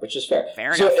Bill's at, which is fair.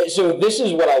 Fair enough. So this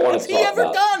is what I want to talk about.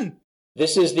 What's he ever done?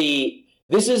 This is the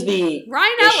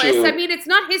Ryan Ellis. I mean, it's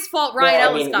not his fault. Ryan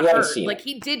Ellis got hurt. Like,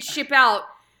 he did ship out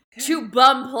 2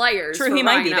 bum players. True, he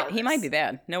might be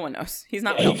bad. No one knows. He's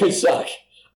not. He could suck.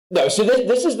 No, so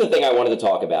this is the thing I wanted to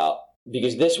talk about,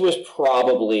 because this was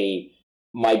probably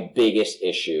my biggest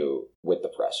issue with the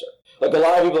presser. Like, a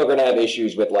lot of people are going to have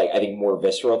issues with, like, I think more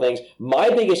visceral things. My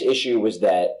biggest issue was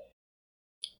that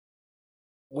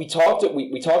we talked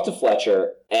to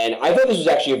Fletcher, and I thought this was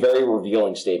actually a very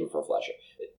revealing statement from Fletcher.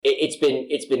 It's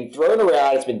been thrown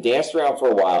around, it's been danced around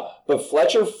for a while, but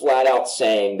Fletcher flat out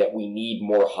saying that we need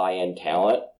more high-end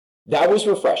talent, that was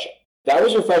refreshing. That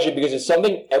was refreshing because it's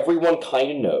something everyone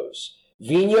kind of knows.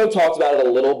 Vigneault talked about it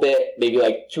a little bit, maybe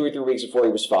like 2 or 3 weeks before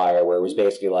he was fired, where it was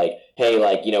basically like, hey,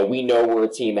 like, you know, we know we're a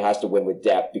team that has to win with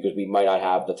depth because we might not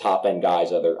have the top-end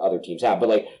guys other teams have. But,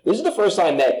 like, this is the first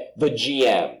time that the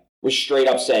GM was straight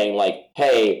up saying, like,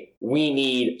 hey, we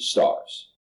need stars.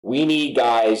 We need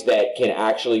guys that can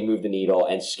actually move the needle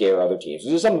and scare other teams.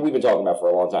 This is something we've been talking about for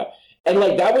a long time. And,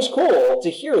 like, that was cool to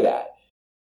hear that.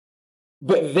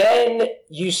 But then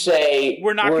you say,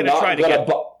 we're not going to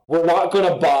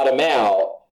bottom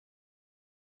out.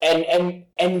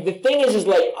 And the thing is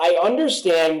like, I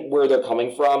understand where they're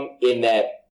coming from in that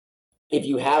if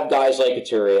you have guys like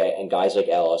Couturier and guys like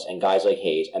Ellis and guys like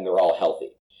Hayes and they're all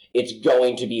healthy, it's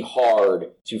going to be hard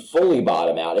to fully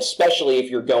bottom out, especially if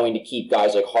you're going to keep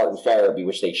guys like Hart and Farabee,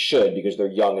 which they should because they're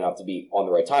young enough to be on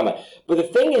the right timeline. But the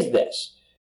thing is this,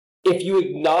 if you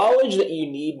acknowledge that you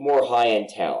need more high-end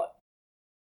talent,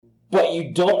 but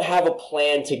you don't have a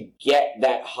plan to get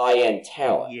that high-end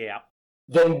talent,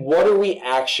 then what are we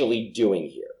actually doing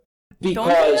here?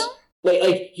 Because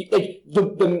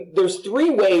there's 3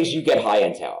 ways you get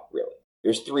high-end talent, really.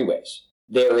 There's 3 ways.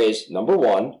 There is, number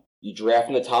 1, you draft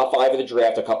in the top 5 of the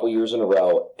draft a couple years in a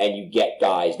row, and you get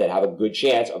guys that have a good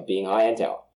chance of being high-end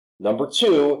talent. Number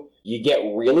 2, you get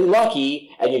really lucky,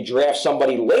 and you draft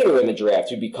somebody later in the draft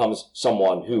who becomes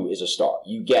someone who is a star.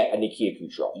 You get a Nikita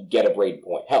Kucherov. You get a Braden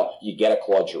Point. Hell, you get a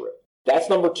Claude Giroux. That's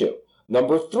number 2.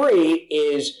 Number 3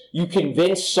 is you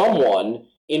convince someone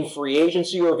in free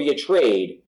agency or via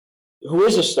trade who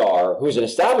is a star, who is an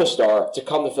established star, to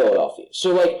come to Philadelphia.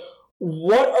 So, like,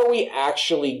 what are we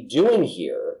actually doing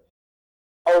here?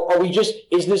 Are we just,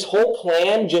 is this whole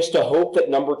plan just to hope that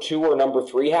number 2 or number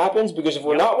 3 happens? Because if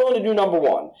we're not willing to do number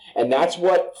 1, and that's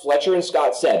what Fletcher and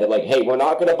Scott said, that like, hey, we're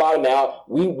not going to bottom out,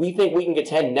 we think we can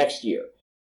contend next year.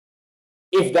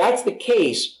 If that's the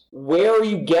case, where are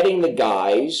you getting the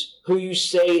guys who you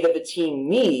say that the team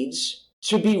needs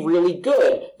to be really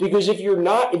good? Because if you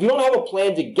don't have a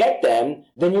plan to get them,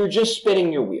 then you're just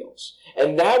spinning your wheels.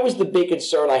 And that was the big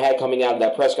concern I had coming out of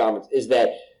that press conference, is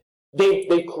that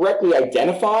they correctly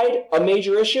identified a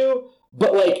major issue,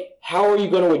 but, like, how are you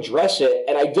going to address it?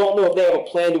 And I don't know if they have a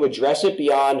plan to address it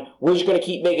beyond, we're just going to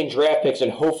keep making draft picks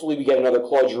and hopefully we get another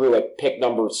Claude Giroux at pick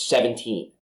number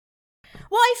 17.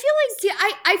 Well, I feel like See,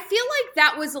 I feel like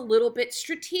that was a little bit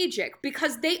strategic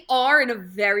because they are in a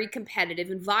very competitive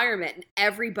environment and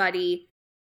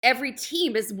every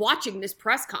team is watching this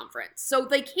press conference. So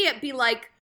they can't be like,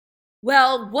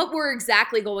 well, what we're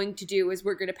exactly going to do is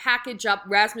we're going to package up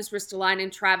Rasmus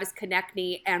Ristolainen, Travis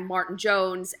Konechny, and Martin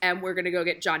Jones, and we're going to go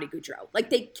get Johnny Gaudreau.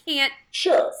 Like, they can't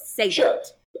say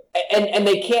that. And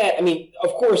they can't, I mean,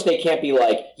 of course they can't be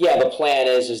like, yeah, the plan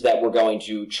is that we're going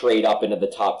to trade up into the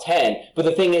top 10. But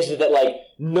the thing is that, like,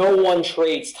 no one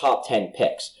trades top 10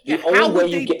 picks. How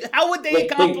would they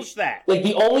accomplish that? Like,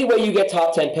 the only way you get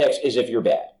top 10 picks is if you're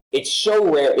bad. It's so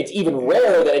rare. It's even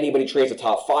rarer that anybody trades a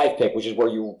top 5 pick, which is where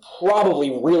you probably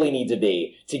really need to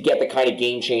be to get the kind of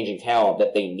game-changing talent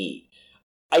that they need.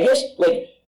 I guess, like,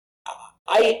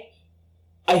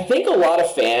 I think a lot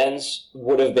of fans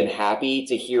would have been happy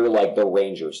to hear, like, the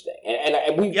Rangers thing.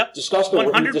 And we discussed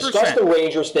the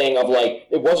Rangers thing of, like,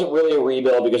 it wasn't really a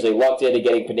rebuild because they lucked into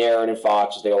getting Panarin and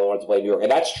Fox because they only wanted to play in New York.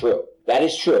 And that's true. That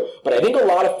is true. But I think a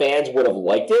lot of fans would have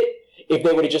liked it if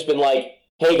they would have just been like,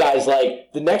 hey, guys,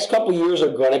 like, the next couple years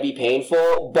are going to be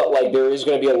painful, but, like, there is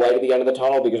going to be a light at the end of the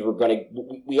tunnel because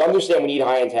we understand we need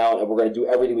high-end talent and we're going to do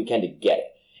everything we can to get it.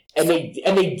 And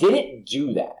they didn't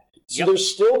do that. So they're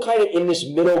still kind of in this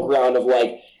middle ground of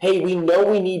like, hey, we know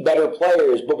we need better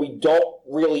players, but we don't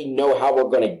really know how we're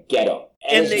going to get them.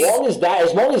 And as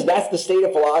long as that's the state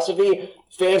of philosophy,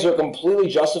 fans are completely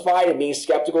justified in being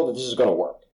skeptical that this is going to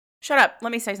work. Shut up.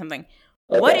 Let me say something.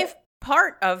 Okay. What if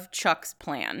part of Chuck's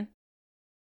plan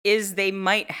is they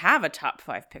might have a top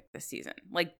 5 pick this season?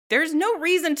 Like, there's no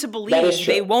reason to believe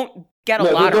they won't get a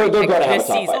lottery pick this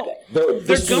season.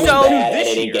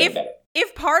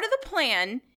 If part of the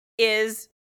plan is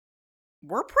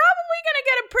we're probably going to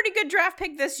get a pretty good draft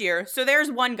pick this year, so there's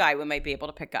one guy we might be able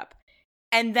to pick up.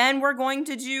 And then we're going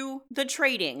to do the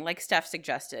trading, like Steph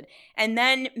suggested. And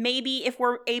then maybe if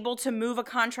we're able to move a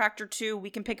contract or two,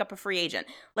 we can pick up a free agent.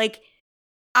 Like,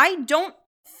 I don't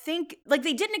think, like,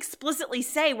 they didn't explicitly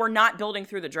say we're not building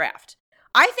through the draft.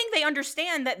 I think they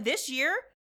understand that this year,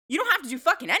 you don't have to do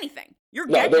fucking anything. You're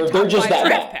getting a top 5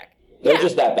 draft pick. They're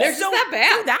just that bad. They're just that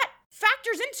bad. So that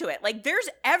factors into it. Like, there's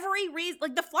every reason.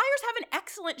 Like, the Flyers have an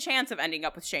excellent chance of ending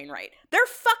up with Shane Wright. They're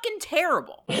fucking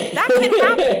terrible. That can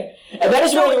happen. And that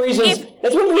is one of the reasons.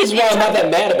 That's one of the reasons why I'm not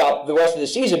that mad about the rest of the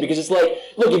season, because it's like,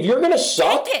 look, if you're gonna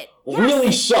suck,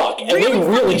 really suck, and they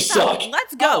really suck.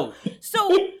 Let's go.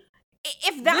 So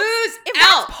if that's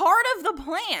part of the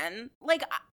plan, like,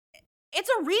 it's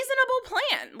a reasonable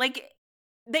plan. Like,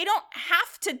 they don't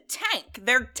have to tank.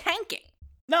 They're tanking.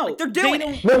 No, like, they're doing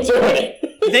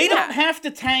it. They don't have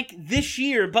to tank this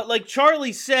year, but like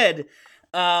Charlie said,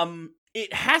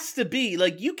 it has to be,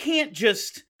 like, you can't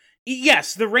just,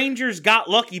 yes, the Rangers got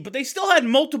lucky, but they still had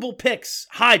multiple picks,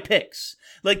 high picks.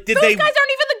 Like, Those guys aren't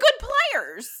even the good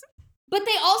players. But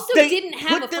they also didn't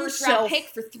have a first-round pick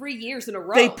for 3 years in a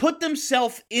row. They put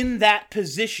themselves in that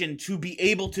position to be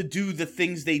able to do the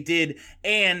things they did,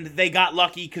 and they got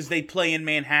lucky because they play in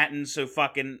Manhattan, so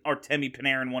fucking Artemi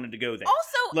Panarin wanted to go there.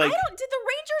 Also, did the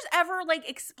Rangers ever, like,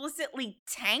 explicitly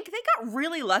tank? They got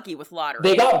really lucky with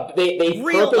lottery. They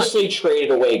purposely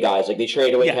traded away guys. Like, they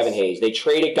traded away Kevin Hayes. They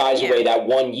traded guys away that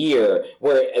 1 year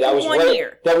where that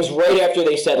was right after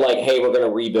they said, like, hey, we're going to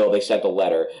rebuild. They sent a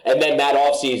letter. And then that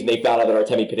offseason, they found out that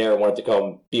Artemi Panarin wanted to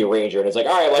come be a Ranger. And it's like,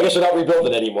 all right, well, I guess we're not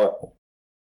rebuilding anymore.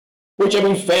 Which, I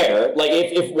mean, fair. Like,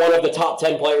 if one of the top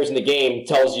 10 players in the game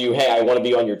tells you, hey, I want to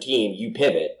be on your team, you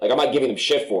pivot. Like, I'm not giving them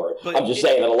shit for it. But I'm just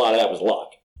saying that a lot of that was luck.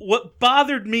 What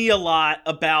bothered me a lot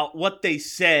about what they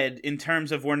said in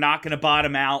terms of we're not going to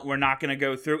bottom out, we're not going to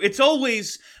go through. It's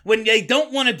always, when they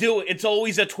don't want to do it, it's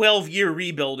always a 12-year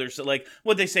rebuild or so. Like,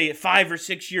 what'd they say, a 5 or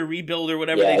 6 year rebuild or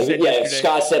whatever they said yesterday.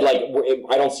 Scott said, like,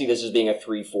 I don't see this as being a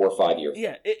 3, 4, 5 year.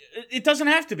 Yeah, it doesn't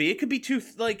have to be. It could be 2,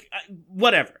 like,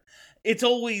 whatever. It's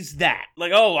always that.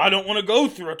 Like, oh, I don't want to go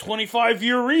through a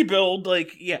 25-year rebuild.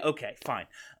 Like, yeah, okay, fine.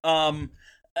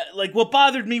 Like, what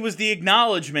bothered me was the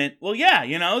acknowledgement, well, yeah,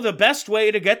 you know, the best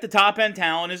way to get the top-end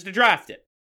talent is to draft it.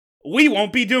 We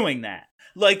won't be doing that.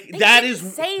 Like, they didn't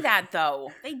say that,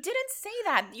 though. They didn't say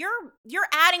that. You're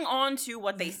adding on to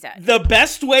what they said. The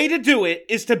best way to do it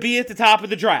is to be at the top of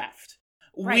the draft.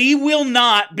 Right. We will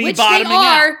not be bottoming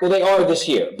out. Well, they are this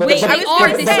year. But they are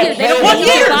this year. They don't 1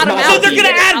 year. Bottom out. So they're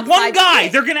going to add one guy.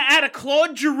 They're going to add a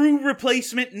Claude Giroux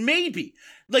replacement, maybe.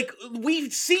 Like, we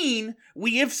have seen,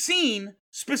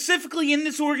 specifically in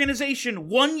this organization,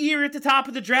 1 year at the top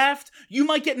of the draft, you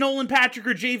might get Nolan Patrick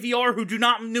or JVR who do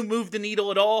not move the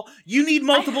needle at all. You need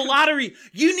multiple lottery.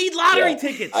 You need lottery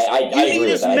tickets. I you need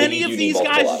agree as with that. many of these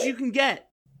guys as you can get.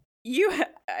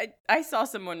 I saw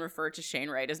someone refer to Shane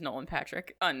Wright as Nolan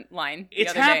Patrick online the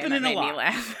It's other day, and happening that made a me lot.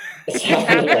 laugh. It's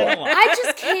happening a lot. I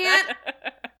just can't.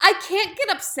 I can't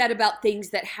get upset about things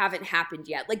that haven't happened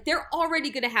yet. Like, they're already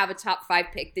going to have a top 5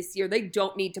 pick this year. They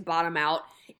don't need to bottom out.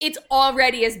 It's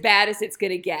already as bad as it's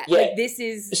going to get. Yeah. Like, this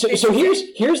is... So this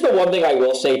is here's the one thing I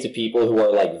will say to people who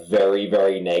are like very,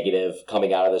 very negative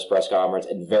coming out of this press conference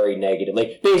and very negative.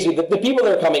 Like, basically, the people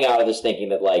that are coming out of this thinking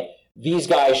that, like, these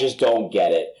guys just don't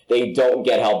get it. They don't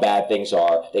get how bad things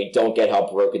are. They don't get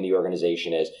how broken the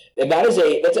organization is. And that's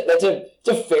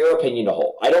a fair opinion to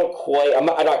hold. I'm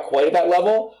not quite at that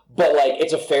level, but like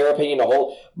it's a fair opinion to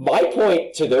hold. My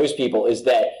point to those people is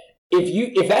that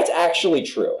if that's actually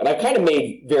true, and I've kind of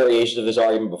made variations of this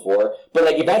argument before, but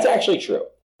like if that's actually true,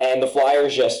 and the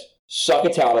Flyers just suck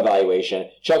at talent evaluation,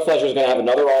 Chuck Fletcher is going to have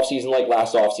another offseason like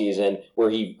last offseason where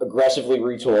he aggressively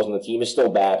retools and the team is still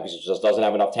bad because it just doesn't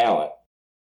have enough talent.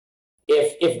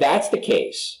 If that's the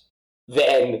case,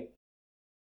 then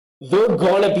they're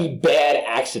going to be bad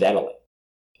accidentally.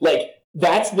 Like,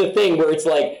 that's the thing where it's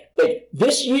like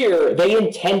this year they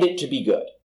intend it to be good,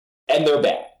 and they're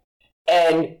bad.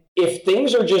 And if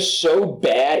things are just so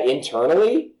bad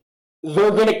internally,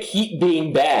 they're going to keep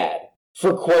being bad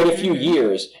for quite a few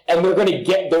years, and they're going to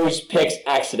get those picks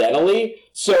accidentally.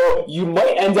 So you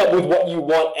might end up with what you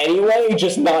want anyway,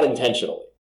 just not intentionally.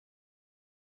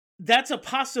 That's a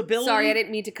possibility. Sorry, I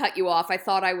didn't mean to cut you off. I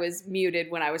thought I was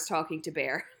muted when I was talking to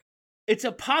Bear. It's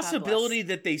a possibility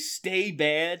that they stay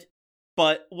bad,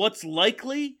 but what's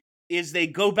likely is they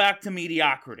go back to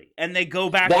mediocrity, and they go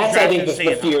back That's, to I think, drafting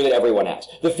the Sandholm. fear that everyone has.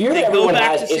 The fear They that go everyone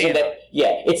back has to isn't Sandholm.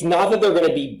 that, it's not that they're going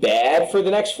to be bad for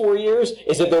the next 4 years,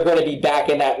 is that they're going to be back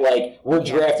in that, like, we're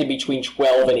drafted between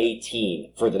 12 and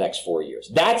 18 for the next 4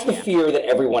 years. That's the fear that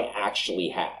everyone actually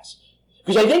has.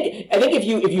 Because I think if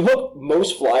you hook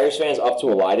most Flyers fans up to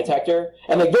a lie detector,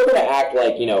 and like they're going to act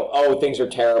like, you know, oh, things are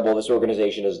terrible, this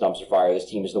organization is a dumpster fire, this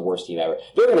team is the worst team ever.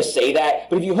 They're going to say that,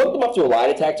 but if you hook them up to a lie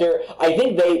detector, I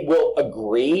think they will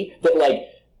agree that, like,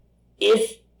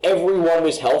 if everyone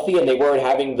was healthy and they weren't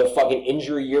having the fucking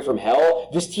injury year from hell,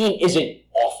 this team isn't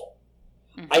awful.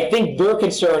 I think their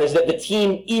concern is that the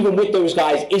team, even with those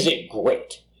guys, isn't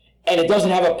great. And it doesn't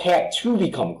have a path to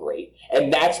become great.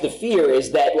 And that's the fear,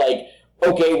 is that, like,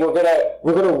 okay, we're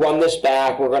gonna run this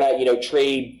back. We're gonna, you know,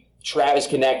 trade Travis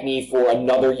Konechny for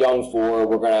another young forward.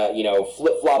 We're gonna, you know,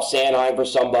 flip-flop Sanheim for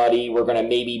somebody. We're gonna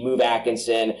maybe move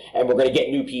Atkinson, and we're gonna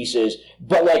get new pieces.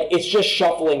 But, like, it's just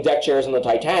shuffling deck chairs on the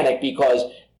Titanic because,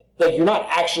 like, you're not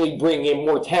actually bringing in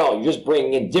more talent. You're just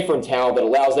bringing in different talent that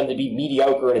allows them to be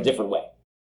mediocre in a different way.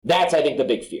 That's, I think, the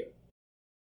big fear.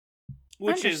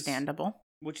 Which Understandable.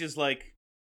 is like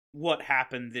what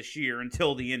happened this year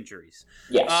until the injuries.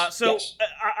 Yes. Yes.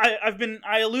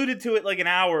 I alluded to it like an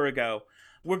hour ago.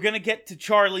 We're going to get to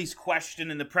Charlie's question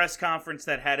in the press conference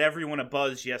that had everyone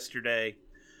abuzz yesterday.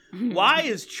 Why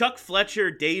is Chuck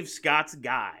Fletcher Dave Scott's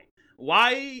guy?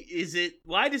 Why does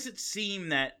it seem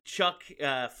that Chuck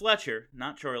Fletcher,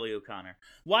 not Charlie O'Connor,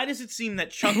 why does it seem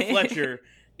that Chuck Fletcher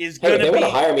is Hey, going if they to be...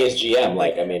 want to hire me as GM,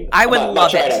 like, I mean, I would I'm love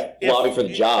not trying it. to lobby for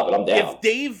the job, but I'm down.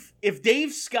 If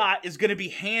Dave Scott is going to be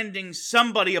handing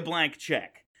somebody a blank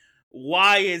check,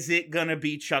 why is it going to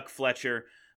be Chuck Fletcher?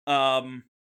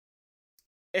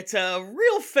 It's a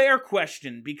real fair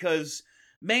question because,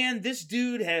 man, this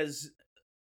dude has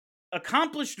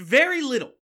accomplished very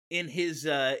little in his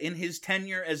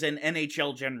tenure as an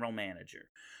NHL general manager.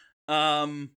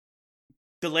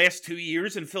 The last 2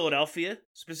 years in Philadelphia,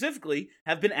 specifically,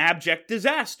 have been abject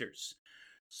disasters.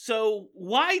 So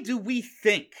why do we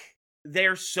think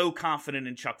they're so confident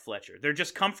in Chuck Fletcher? They're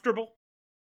just comfortable?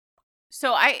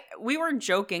 So we were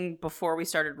joking before we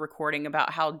started recording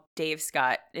about how Dave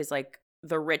Scott is like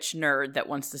the rich nerd that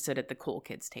wants to sit at the cool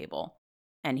kids table.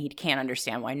 And he can't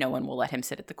understand why no one will let him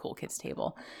sit at the cool kids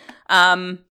table.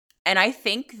 And I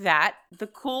think that the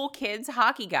cool kids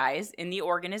hockey guys in the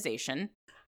organization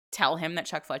tell him that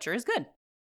Chuck Fletcher is good.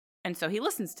 And so he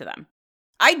listens to them.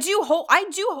 I do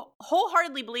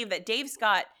wholeheartedly believe that Dave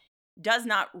Scott does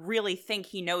not really think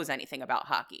he knows anything about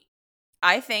hockey.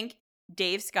 I think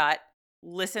Dave Scott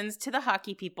listens to the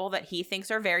hockey people that he thinks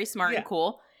are very smart and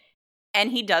cool,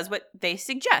 and he does what they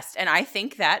suggest. And I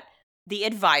think that the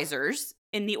advisors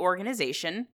in the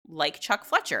organization like Chuck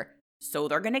Fletcher, so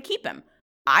they're going to keep him.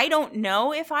 I don't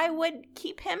know if I would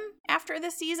keep him after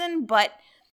this season, but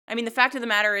I mean, the fact of the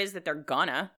matter is that they're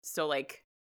gonna. So, like,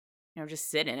 you know, just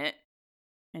sit in it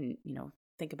and, you know,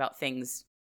 think about things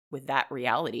with that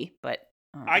reality. But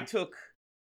I took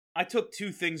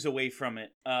two things away from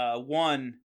it.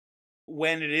 One,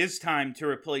 when it is time to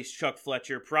replace Chuck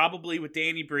Fletcher, probably with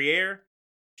Danny Briere,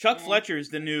 Chuck Fletcher's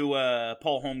the new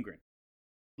Paul Holmgren.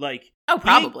 Like, Oh,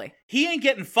 probably. He ain't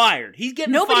getting fired. He's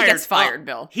getting Nobody fired. gets fired,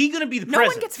 Bill. He's gonna be the No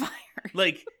president. one gets fired.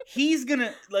 Like, he's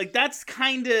gonna, like, that's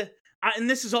kind of, and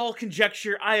this is all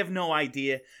conjecture. I have no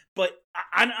idea, but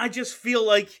I just feel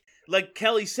like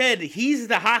Kelly said, he's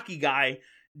the hockey guy.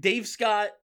 Dave Scott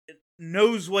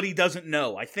knows what he doesn't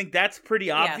know. I think that's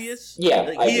pretty obvious. Yeah,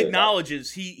 Like, I he agree with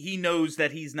acknowledges he knows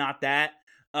that he's not that,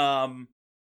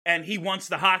 and he wants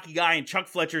the hockey guy, and Chuck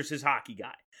Fletcher's his hockey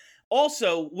guy.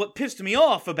 Also, what pissed me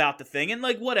off about the thing, and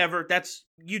like whatever, that's,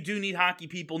 you do need hockey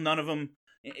people. None of them.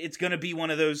 It's gonna be one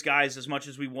of those guys. As much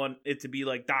as we want it to be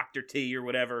like Dr. T or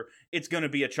whatever, it's gonna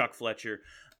be a Chuck Fletcher.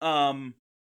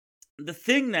 The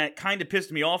thing that kind of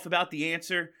pissed me off about the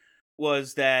answer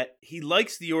was that he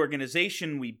likes the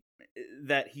organization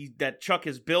that Chuck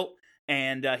has built,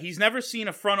 and he's never seen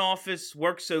a front office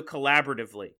work so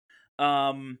collaboratively.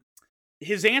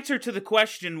 His answer to the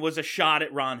question was a shot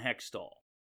at Ron Hextall,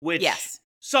 which, Yes.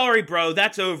 sorry, bro,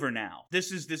 that's over now.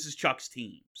 This is Chuck's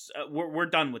team. We're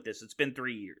done with this. It's been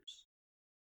 3 years.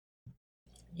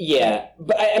 Yeah,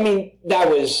 but I mean that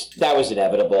was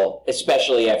inevitable,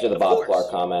 especially after the Of Bob course.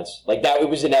 Clark comments. Like that, it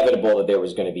was inevitable that there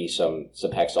was going to be some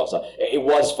Hextall stuff. It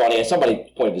was funny, and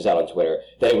somebody pointed this out on Twitter,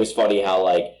 that it was funny how,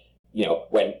 like, you know,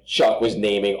 when Chuck was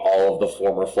naming all of the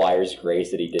former Flyers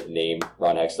greats, that he didn't name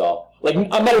Ron Hextall. Like, I'm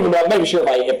not even sure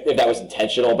if that was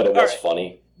intentional, but it was All right.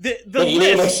 funny. The Like, he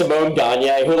named like list, Simone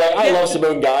Gagne, who, like, I Yeah. love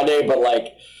Simone Gagne, but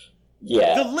like,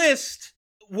 yeah. the list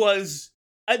was.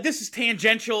 This is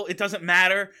tangential. It doesn't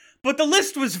matter. But the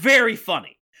list was very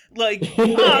funny. Like, It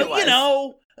was. you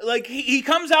know, like he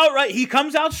comes out right. He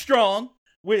comes out strong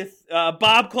with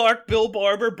Bob Clark, Bill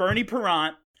Barber, Bernie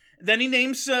Parent. Then he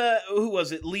names who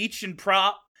was it? Leach and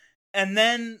Prop, and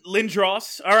then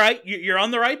Lindros. All right, you're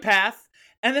on the right path.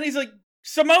 And then he's like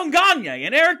Simone Gagne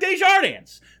and Eric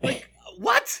Desjardins. Like,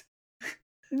 what?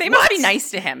 They must be What?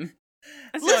 nice to him.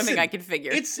 That's the only Listen, thing I could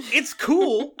figure. It's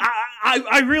cool.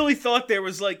 I really thought there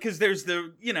was, like, because there's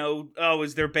the, you know, oh,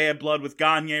 is there bad blood with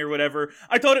Gagne or whatever.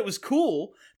 I thought it was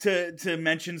cool to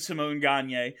mention Simone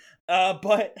Gagne,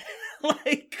 but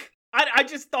like I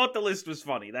just thought the list was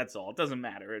funny. That's all. It doesn't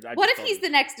matter. What if he's the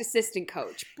next assistant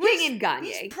coach? Bring in Gagne.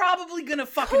 He's probably gonna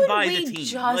fucking Could buy we the team.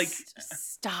 just Like,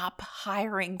 stop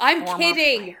hiring? I'm former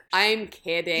kidding. players? I'm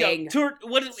kidding.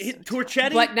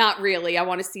 Torchetti? But not really. I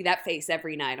want to see that face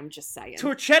every night. I'm just saying.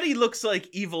 Torchetti looks like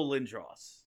evil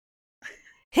Lindros.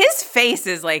 His face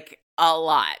is like a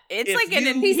lot. It's If like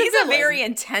you- He's a he's a villain. very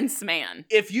intense man.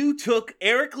 If you took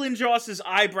Eric Lindros's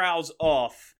eyebrows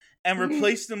off and Mhm.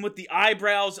 replaced them with the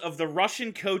eyebrows of the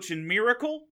Russian coach in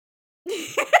Miracle,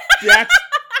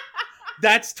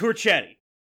 that's Torchetti.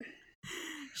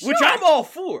 Which Sure. I'm all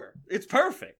for. It's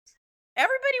perfect.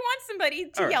 Everybody wants somebody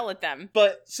to All right. yell at them.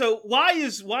 But so why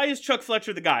is Chuck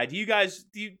Fletcher the guy? Do you guys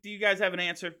have an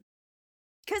answer?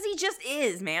 Because he just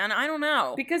is, man. I don't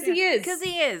know. Because he is. Because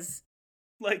he is.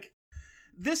 Like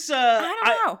this I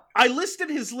don't know. I listed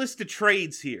his list of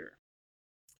trades here.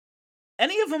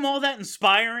 Any of them all that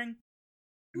inspiring?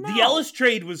 No. The Ellis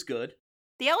trade was good.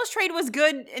 The Ellis trade was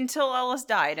good until Ellis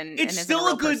died, and It's isn't still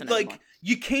real a good, person like, anymore.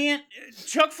 you can't.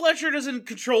 Chuck Fletcher doesn't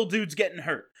control dudes getting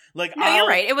hurt. Like, No, you're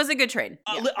right. It was a good trade.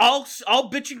 Yeah. I'll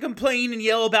bitch and complain and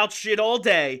yell about shit all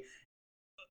day.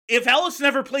 If Ellis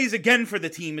never plays again for the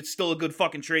team, it's still a good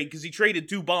fucking trade because he traded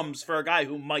two bums for a guy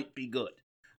who might be good.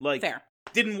 Like, Fair.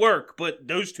 didn't work, but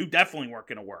those two definitely weren't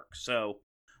gonna work. So,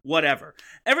 whatever.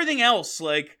 Everything else,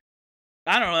 like,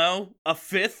 I don't know, a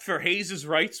fifth for Hayes'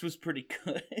 rights was pretty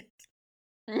good.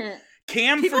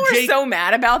 Cam People for were Jake. so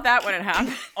mad about that when it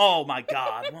happened. Oh my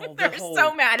god! Well, the They're whole-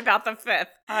 so mad about the fifth.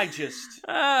 I just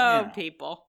Oh, you know.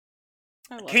 people.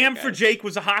 I love Cam you for guys. Jake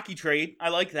was a hockey trade. I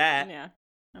like that. Yeah.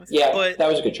 That was Yeah, But- that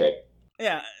was a good trade.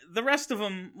 Yeah, the rest of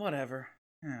them, whatever.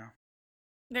 Yeah.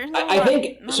 There's no I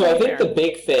think no so. I one think there. the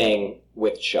big thing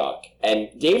with Chuck, and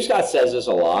Dave Scott says this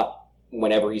a lot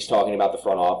whenever he's talking about the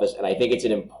front office, and I think it's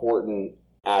an important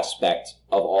aspect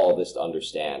of all of this to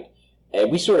understand. And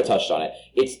we sort of touched on it.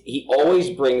 He always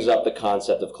brings up the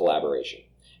concept of collaboration.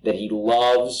 That he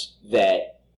loves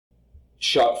that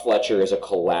Chuck Fletcher is a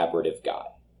collaborative guy,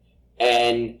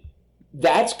 and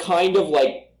that's kind of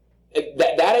like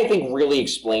that I think really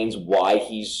explains why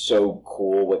he's so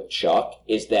cool with Chuck,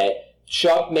 is that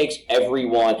Chuck makes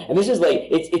everyone, and this is like,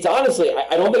 it's honestly,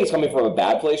 I don't think it's coming from a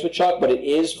bad place with Chuck, but it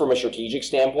is from a strategic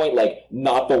standpoint, like,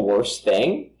 not the worst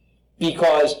thing,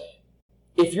 because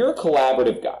if you're a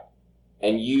collaborative guy,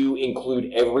 and you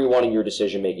include everyone in your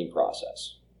decision-making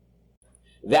process,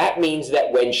 that means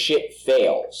that when shit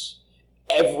fails,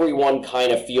 everyone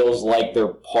kind of feels like they're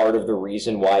part of the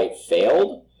reason why it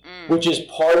failed, which is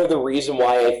part of the reason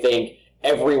why I think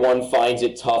everyone finds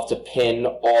it tough to pin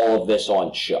all of this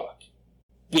on Chuck.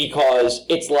 Because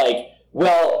it's like,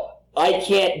 well, I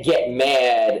can't get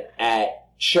mad at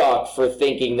Chuck for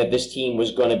thinking that this team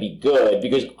was going to be good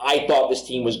because I thought this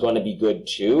team was going to be good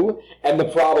too. And the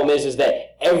problem is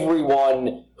that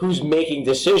everyone who's making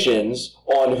decisions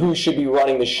on who should be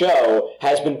running the show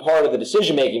has been part of the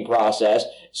decision-making process,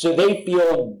 so they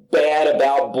feel bad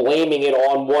about blaming it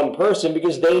on one person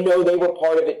because they know they were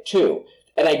part of it too.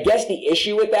 And I guess the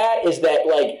issue with that is that,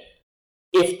 like,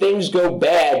 if things go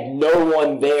bad, no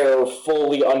one there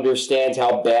fully understands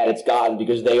how bad it's gotten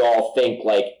because they all think,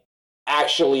 like,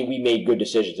 actually, we made good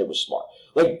decisions. It was smart.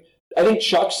 Like, I think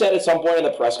Chuck said at some point in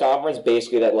the press conference,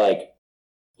 basically that, like,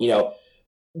 you know,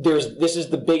 this is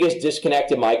the biggest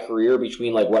disconnect in my career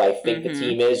between, like, what I think the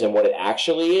team is and what it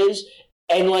actually is.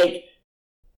 And, like,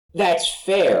 that's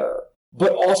fair.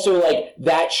 But also, like,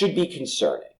 that should be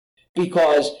concerning.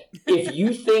 Because if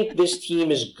you think this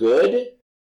team is good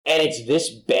and it's this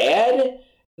bad,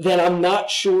 then I'm not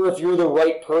sure if you're the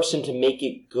right person to make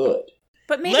it good.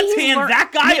 But maybe Let's hand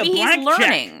that guy a blank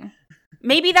check.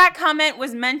 Maybe that comment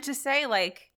was meant to say,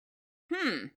 like,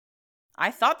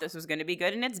 I thought this was going to be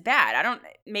good and it's bad.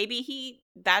 Maybe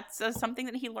that's something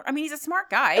that he learned. I mean, he's a smart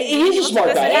guy. He's a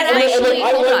smart guy.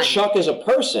 I like Chuck as a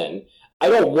person. I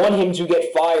don't want him to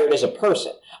get fired as a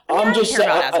person. I'm just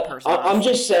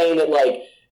saying that, like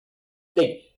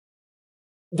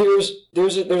there's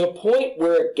a point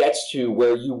where it gets to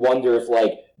where you wonder if,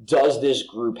 like, does this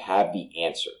group have the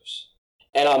answers?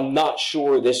 And I'm not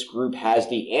sure this group has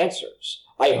the answers.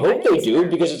 I hope they do,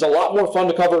 because it's a lot more fun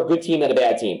to cover a good team than a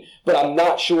bad team. But I'm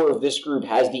not sure if this group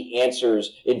has the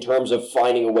answers in terms of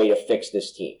finding a way to fix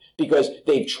this team. Because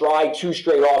they've tried 2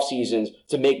 straight off seasons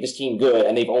to make this team good,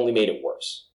 and they've only made it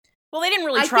worse. Well, they didn't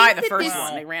really try the first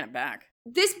one. They ran it back.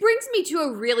 This brings me to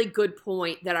a really good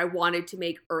point that I wanted to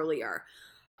make earlier.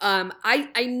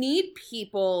 I need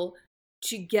people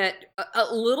to get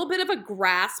a little bit of a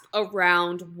grasp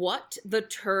around what the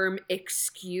term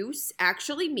excuse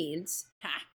actually means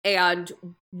and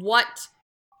what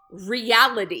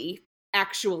reality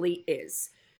actually is.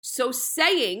 So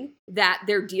saying that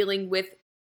they're dealing with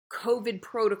COVID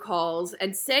protocols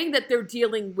and saying that they're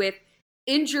dealing with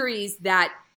injuries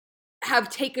that have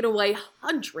taken away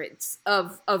hundreds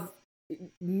of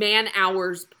man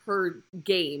hours per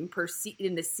game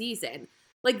in the season,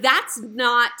 like, that's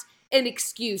not an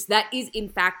excuse. That is, in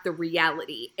fact, the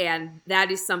reality. And that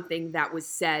is something that was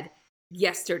said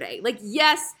yesterday. Like,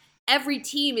 yes, every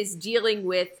team is dealing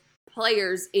with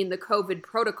players in the COVID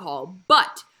protocol,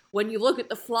 but when you look at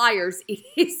the Flyers, it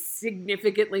is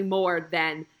significantly more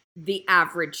than the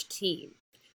average team.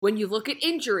 When you look at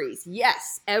injuries,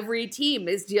 yes, every team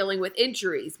is dealing with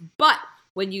injuries, but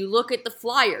when you look at the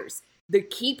Flyers, the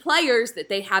key players that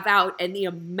they have out and the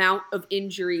amount of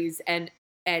injuries and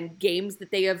games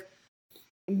that they have,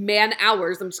 man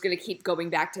hours, I'm just going to keep going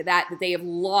back to that they have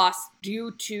lost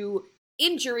due to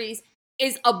injuries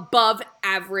is above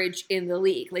average in the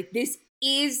league. Like, this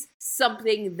is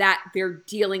something that they're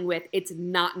dealing with. It's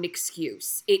not an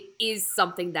excuse. It is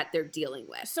something that they're dealing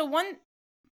with. So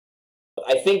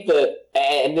I think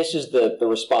and this is the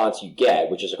response you get,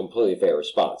 which is a completely fair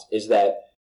response, is that,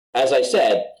 as I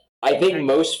said, I think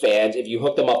most fans, if you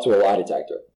hook them up to a lie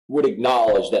detector, would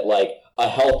acknowledge that, like, a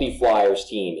healthy Flyers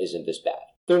team isn't this bad.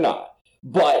 They're not.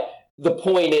 But the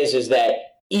point is that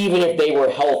even if they were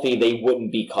healthy, they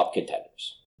wouldn't be cup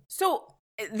contenders. So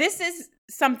this is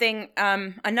something,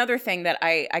 another thing that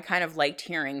I kind of liked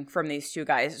hearing from these two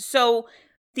guys. So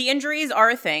the injuries are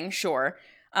a thing, sure.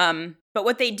 But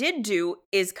what they did do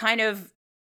is kind of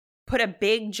put a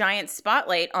big, giant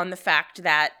spotlight on the fact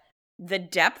that the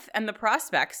depth and the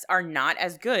prospects are not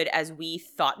as good as we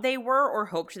thought they were or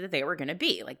hoped that they were going to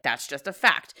be. Like, that's just a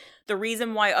fact. The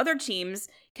reason why other teams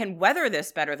can weather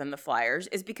this better than the Flyers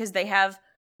is because they have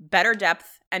better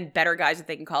depth and better guys that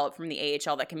they can call up from the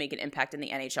AHL that can make an impact in the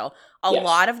NHL. A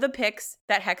lot of the picks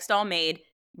that Hextall made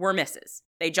were misses.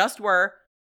 They just were.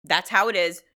 That's how it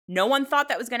is. No one thought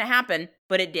that was going to happen,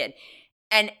 but it did.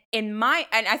 And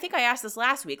I think I asked this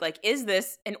last week, like, is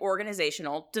this an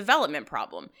organizational development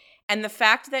problem? And the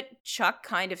fact that Chuck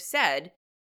kind of said,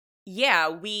 yeah,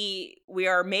 we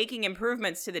are making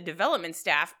improvements to the development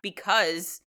staff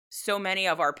because so many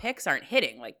of our picks aren't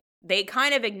hitting. Like, they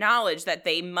kind of acknowledge that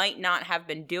they might not have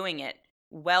been doing it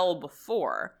well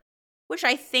before, which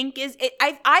I think is it.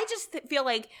 I just feel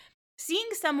like seeing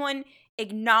someone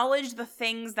acknowledge the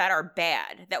things that are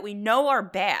bad, that we know are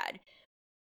bad,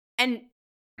 and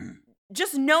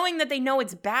just knowing that they know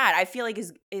it's bad, I feel like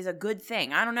is a good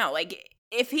thing. I don't know. Like,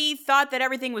 if he thought that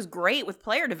everything was great with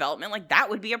player development, like, that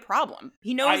would be a problem.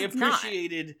 He knows it's not.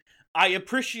 I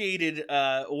appreciated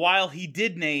while he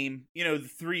did name, the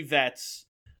three vets,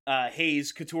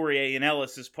 Hayes, Couturier, and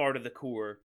Ellis as part of the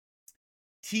core,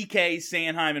 TK,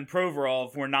 Sanheim, and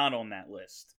Provorov were not on that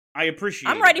list. I appreciate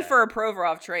I'm ready that. for a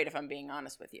Provorov trade, if I'm being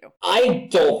honest with you. I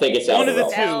don't think it's One of the out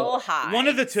two. Sell high. One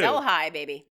of the two. Sell high,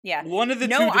 baby. Yeah. One of the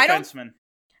No, two I don't- defensemen.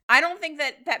 I don't think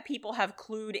that people have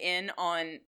clued in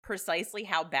on precisely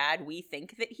how bad we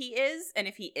think that he is, and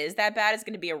if he is that bad, it's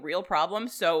going to be a real problem.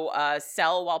 So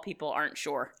sell while people aren't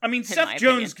sure. I mean, in Seth my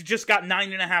Jones opinion. just got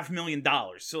 $9.5 million,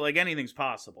 so like anything's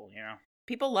possible,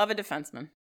 People love a defenseman.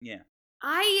 Yeah.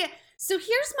 So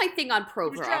here's my thing on was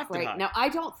Provorov drafted right high. now. I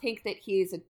don't think that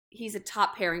he's a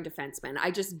top pairing defenseman. I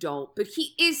just don't. But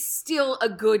he is still a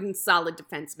good and solid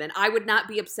defenseman. I would not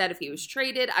be upset if he was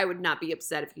traded. I would not be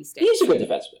upset if he stayed. He's a good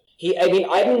defenseman.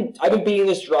 I've been beating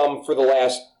this drum for the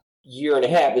last year and a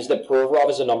half. Is that Provorov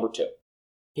is a number 2?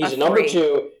 He's A a number 3.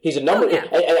 2. He's a number. Oh, yeah.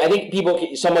 And I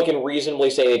think someone can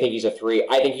reasonably say they think he's a 3.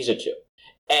 I think he's a 2.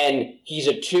 And he's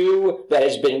a 2 that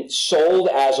has been sold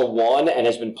as a 1 and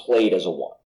has been played as a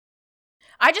 1.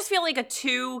 I just feel like a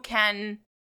 2 can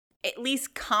at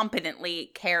least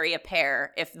competently carry a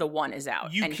pair if the 1 is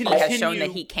out. You and he has shown continue-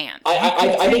 that he can't. I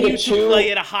think Continue a to 2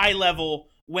 play at a high level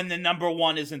when the number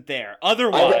 1 isn't there.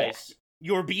 Otherwise,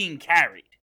 you're being carried.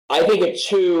 I think a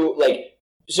 2,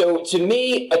 so to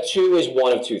me, a 2 is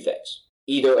one of two things.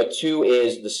 Either a 2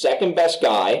 is the second best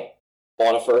guy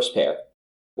on a first pair,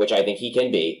 which I think he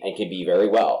can be, and can be very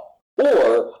well.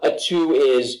 Or a 2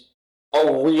 is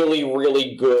a really,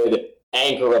 really good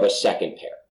anchor of a second pair.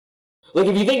 Like,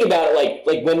 if you think about it,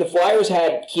 like when the Flyers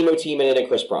had Kimmo Timonen and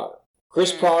Chris Pronger.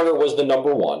 Chris Pronger was the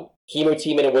number 1. Kimmo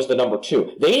Timonen was the number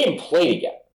 2. They didn't play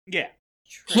together. Yeah.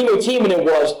 Kimmo Timonen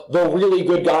was the really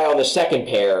good guy on the second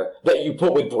pair that you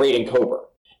put with Braden Coburn.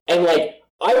 And,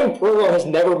 Ivan Provorov has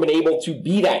never been able to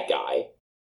be that guy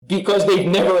because they've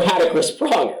never had a Chris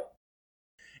Pronger.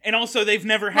 And also, they've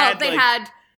never Well, had, they had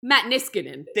Matt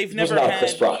Niskanen. they've He was never not had,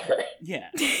 Chris Pronger. yeah.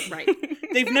 Right.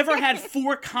 They've never had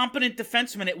 4 competent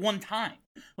defensemen at one time.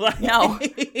 Like, No.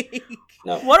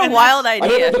 No. What a And wild I idea.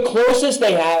 mean, the closest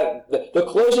they had, the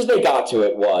closest they got to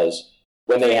it was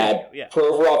when they had Yeah.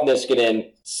 Provorov,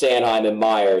 Niskanen, Sanheim, and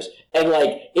Myers. And,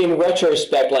 in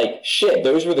retrospect, shit,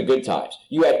 those were the good times.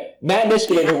 You had Matt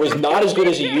Niskanen, who was not as good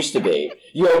as he used to be.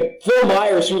 You had Phil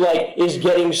Myers, who, is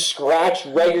getting scratched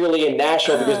regularly in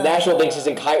Nashville because Nashville thinks his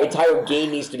entire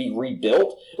game needs to be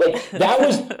rebuilt. That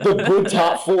was the good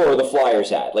top 4 the Flyers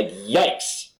had.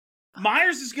 Yikes.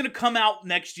 Myers is going to come out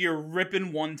next year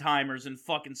ripping one-timers and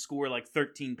fucking score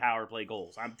 13 power play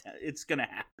goals. It's going to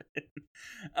happen.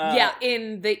 Yeah,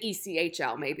 in the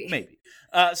ECHL, maybe. Maybe.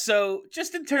 So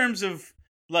just in terms of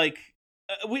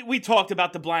we talked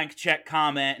about the blank check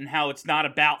comment and how it's not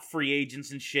about free agents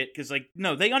and shit because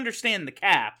no, they understand the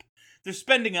cap. They're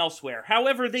spending elsewhere.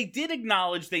 However, they did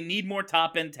acknowledge they need more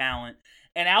top-end talent.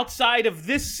 And outside of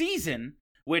this season,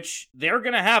 which they're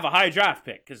going to have a high draft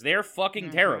pick because they're fucking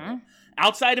terrible.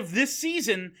 Outside of this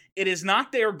season, it is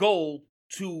not their goal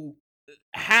to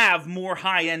have more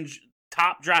high-end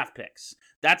top draft picks.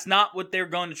 That's not what they're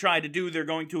going to try to do. They're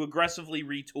going to aggressively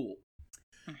retool.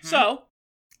 So,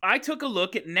 I took a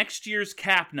look at next year's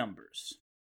cap numbers.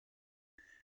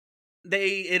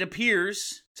 It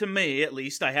appears, to me at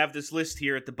least, I have this list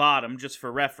here at the bottom just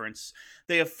for reference.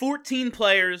 They have 14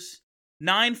 players,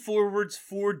 9 forwards,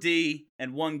 4D,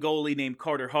 and 1 goalie named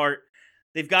Carter Hart.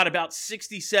 They've got about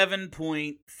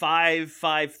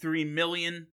 $67.553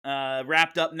 million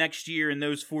wrapped up next year in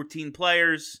those 14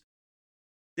 players.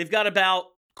 They've got about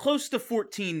close to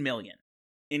 $14 million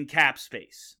in cap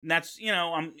space. And that's,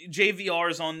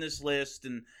 JVR's on this list,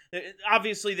 and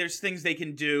obviously there's things they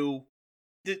can do.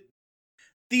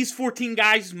 These 14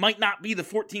 guys might not be the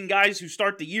 14 guys who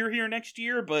start the year here next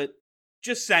year, but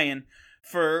just saying,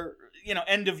 for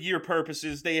end of year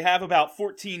purposes, they have about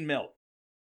 14 mil.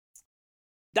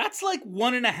 That's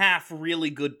 1.5 really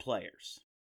good players.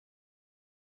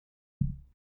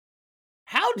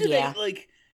 How do Yeah.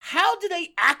 how do they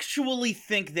actually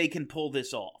think they can pull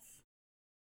this off?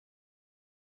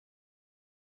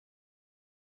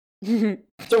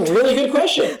 It's a really good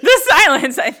question. The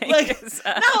silence, I think, is...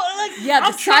 Yeah,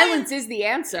 I'm the trying- silence is the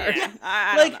answer. Yeah.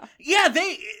 I don't know. Yeah,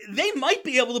 they might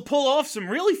be able to pull off some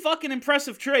really fucking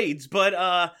impressive trades,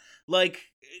 but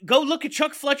go look at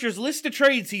Chuck Fletcher's list of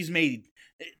trades he's made.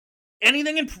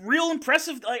 Anything real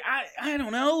impressive? I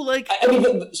don't know. I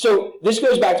mean, so this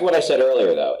goes back to what I said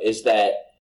earlier, though, is that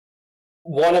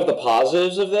one of the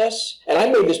positives of this, and I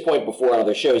made this point before on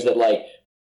other shows, that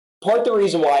part of the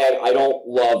reason why I don't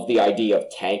love the idea of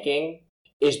tanking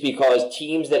is because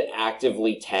teams that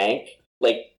actively tank,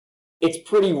 it's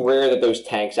pretty rare that those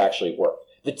tanks actually work.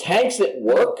 The tanks that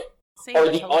work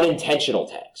are the unintentional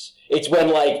tanks. It's when,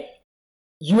 like,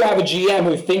 you have a GM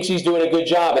who thinks he's doing a good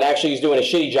job and actually he's doing a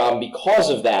shitty job, and because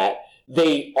of that,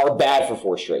 they are bad for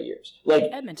 4 straight years. Like,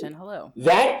 Edmonton, hello.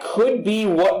 That could be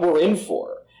what we're in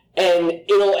for. And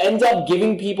it'll end up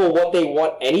giving people what they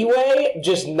want anyway,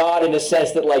 just not in a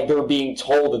sense that, like, they're being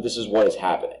told that this is what is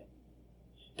happening.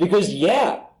 Because,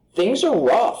 yeah, things are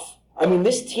rough. I mean,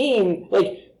 this team,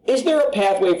 like, is there a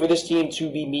pathway for this team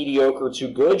to be mediocre to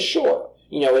good? Sure.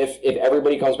 You know, if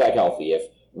everybody comes back healthy, if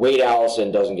Wade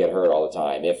Allison doesn't get hurt all the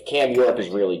time, if Cam York is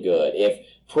really good, if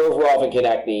Provorov and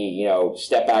Konechny, you know,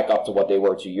 step back up to what they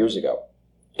were 2 years ago.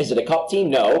 Is it a cup team?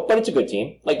 No, but it's a good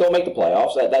team. Like, they'll make the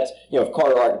playoffs. That's, you know, if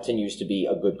Carter Hart continues to be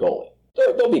a good goalie,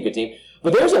 they'll be a good team.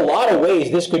 But there's a lot of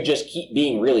ways this could just keep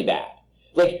being really bad.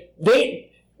 Like,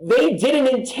 they didn't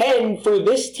intend for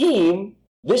this team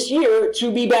this year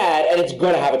to be bad, and it's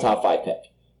going to have a top 5 pick.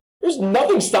 There's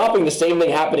nothing stopping the same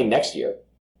thing happening next year.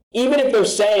 Even if they're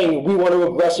saying we want to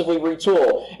aggressively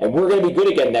retool and we're going to be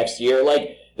good again next year,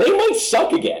 like, they might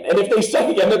suck again. And if they suck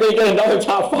again, they're going to get another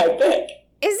top 5 pick.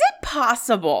 Is it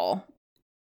possible?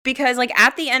 Because, like,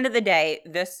 at the end of the day,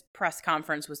 this press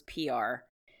conference was PR.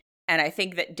 And I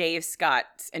think that Dave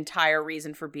Scott's entire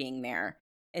reason for being there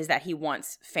is that he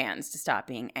wants fans to stop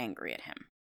being angry at him.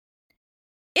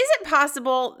 Is it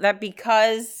possible that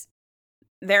because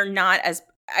they're not as,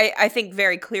 I think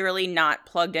very clearly not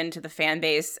plugged into the fan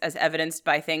base, as evidenced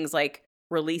by things like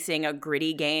releasing a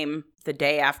gritty game the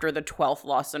day after the 12th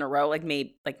loss in a row,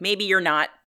 maybe you're not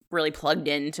really plugged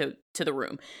into the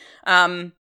room.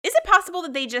 Is it possible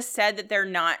that they just said that they're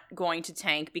not going to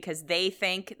tank because they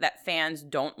think that fans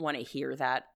don't want to hear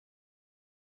that?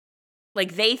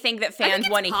 Like, they think that fans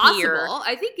want to hear.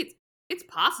 I think it's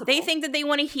possible. They think that they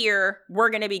want to hear we're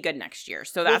going to be good next year.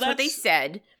 So that's what they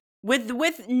said,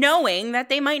 with knowing that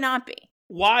they might not be.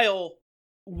 While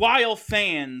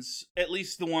fans, at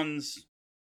least the ones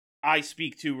I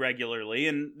speak to regularly,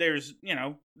 and there's, you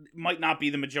know, might not be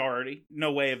the majority,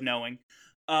 no way of knowing.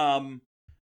 While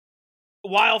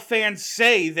fans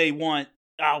say they want,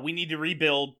 we need to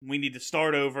rebuild, we need to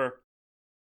start over,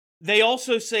 they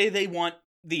also say they want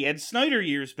the Ed Snyder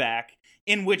years back,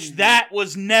 in which that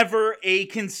was never a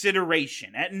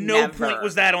consideration. At no point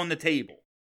was that on the table.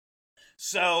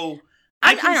 So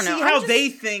I can see how they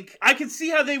think. I can see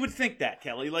how they would think that,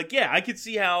 Kelly. Like, yeah, I could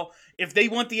see how if they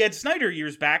want the Ed Snyder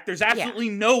years back, there's absolutely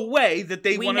no way that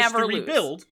they want us to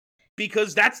rebuild,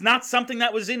 because that's not something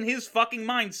that was in his fucking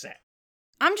mindset.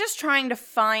 I'm just trying to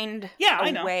find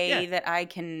a way that I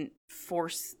can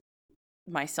force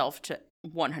myself to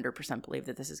 100% believe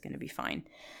that this is going to be fine.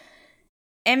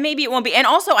 And maybe it won't be. And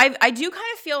also, I do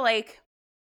kind of feel like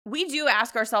we do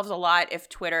ask ourselves a lot if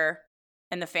Twitter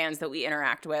and the fans that we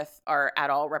interact with are at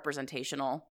all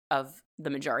representational of the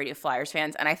majority of Flyers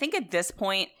fans. And I think at this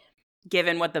point,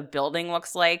 given what the building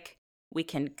looks like, we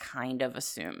can kind of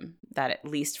assume that at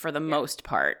least for the most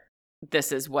part,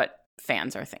 this is what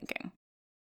fans are thinking.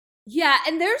 Yeah,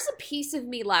 and there's a piece of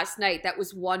me last night that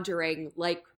was wondering,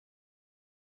 like,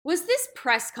 was this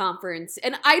press conference,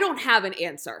 and I don't have an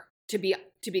answer, to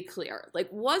be clear, like,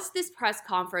 was this press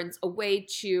conference a way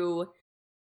to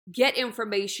get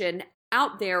information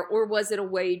out there, or was it a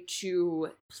way to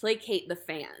placate the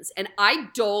fans? And I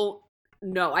don't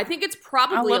know. I think it's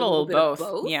probably a little bit of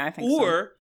both. Yeah, I think so.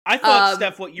 Or, I thought,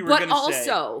 Steph, what you were going to say. But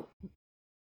also,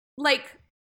 like,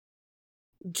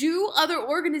 do other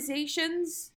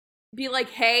organizations be like,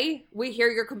 hey, we hear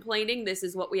you're complaining, this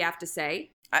is what we have to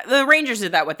say? The Rangers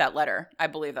did that with that letter. I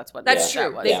believe that's what that's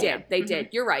true. They did. They did.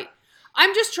 You're right.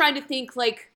 I'm just trying to think,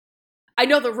 like, I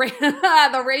know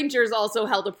the Rangers also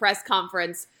held a press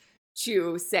conference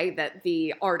to say that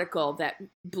the article that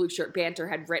Blue Shirt Banter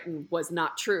had written was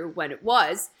not true when it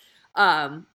was.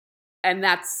 And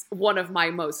that's one of my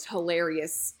most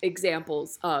hilarious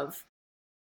examples of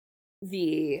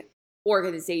the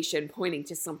organization pointing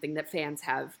to something that fans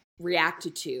have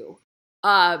reacted to.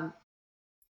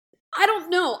 I don't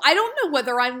know. I don't know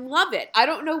whether I love it. I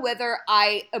don't know whether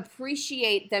I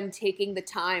appreciate them taking the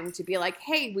time to be like,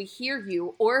 hey, we hear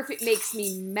you. Or if it makes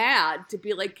me mad to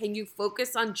be like, can you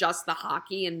focus on just the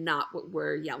hockey and not what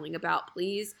we're yelling about,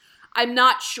 please? I'm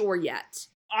not sure yet.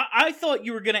 I thought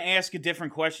you were going to ask a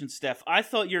different question, Steph. I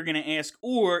thought you were going to ask,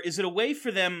 or is it a way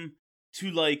for them to,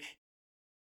 like,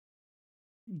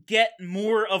 get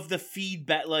more of the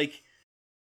feedback? Like,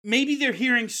 maybe they're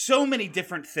hearing so many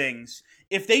different things.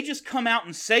 If they just come out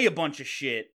and say a bunch of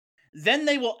shit, then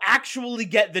they will actually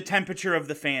get the temperature of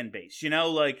the fan base. You know,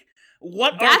 like,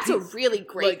 what? That's a really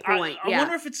great point. I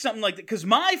wonder if it's something like that. Because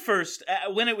my first,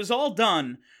 when it was all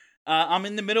done, I'm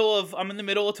in the middle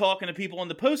of talking to people in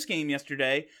the post game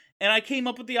yesterday, and I came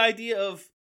up with the idea of,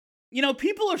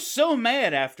 people are so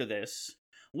mad after this.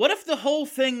 What if the whole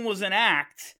thing was an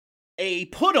act, a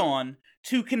put on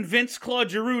to convince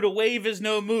Claude Giroux to waive his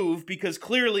no move because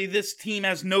clearly this team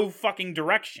has no fucking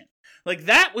direction? Like,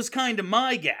 that was kind of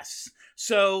my guess.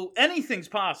 So anything's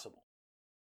possible.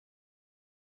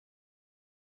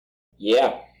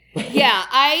 Yeah. Yeah,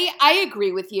 I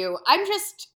agree with you.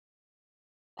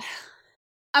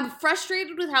 I'm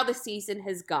frustrated with how the season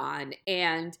has gone,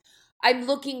 and I'm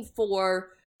looking for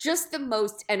just the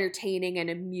most entertaining and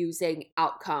amusing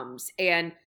outcomes.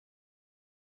 And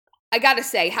I gotta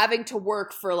say, having to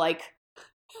work for like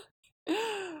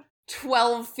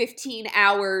 12, 15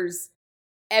 hours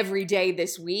every day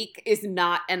this week is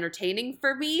not entertaining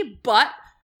for me, but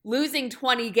losing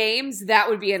 20 games, that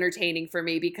would be entertaining for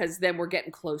me because then we're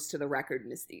getting close to the record in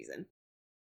this season.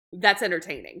 That's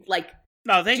entertaining. Like,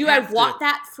 no, do I want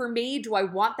that for me? Do I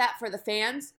want that for the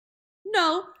fans?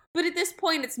 No, but at this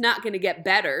point, it's not going to get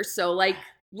better. So, like,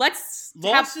 let's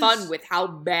have fun with how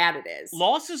bad it is.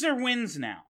 Losses are wins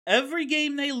now. Every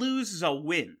game they lose is a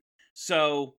win.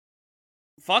 So,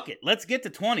 fuck it. Let's get to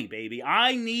 20, baby.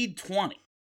 I need 20.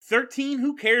 13,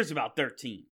 who cares about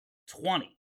 13?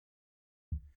 20.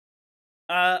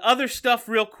 Other stuff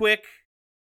real quick.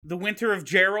 The Winter of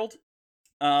Gerald.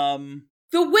 The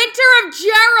Winter of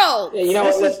Gerald! Yeah, you know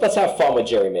what? Let's have fun with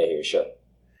Jerry Mayhew, sure.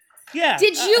 Yeah.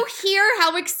 Did you hear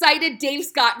how excited Dave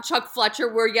Scott and Chuck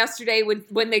Fletcher were yesterday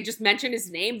when they just mentioned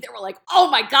his name? They were like, oh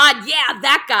my God, yeah,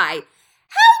 that guy.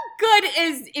 How good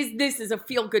is this as a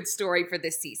feel-good story for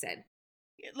this season?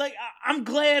 Like, I'm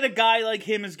glad a guy like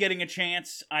him is getting a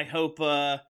chance. I hope,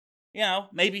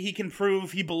 maybe he can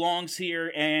prove he belongs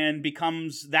here and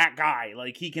becomes that guy.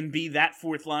 Like, he can be that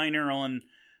fourth liner on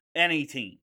any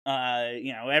team.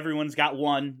 Everyone's got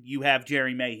one. You have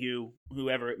Jerry Mayhew,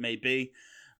 whoever it may be.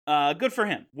 Good for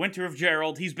him. Winter of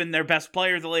Gerald, he's been their best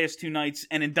player the last two nights,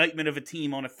 an indictment of a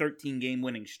team on a 13-game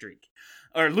winning streak.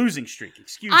 Or losing streak,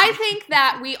 excuse me. I think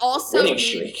that we also need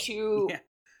streak. to... Yeah.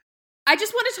 I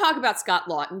just want to talk about Scott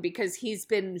Lawton because he's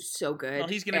been so good. Well,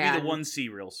 he's going to be the 1C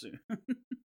real soon.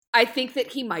 I think that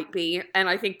he might be, and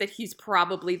I think that he's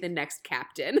probably the next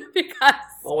captain because...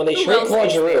 Well, when they trade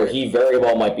Claude Giroux, he very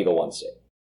well might be the 1C.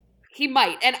 He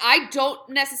might, and I don't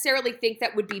necessarily think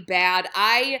that would be bad.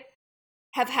 I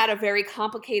have had a very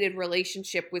complicated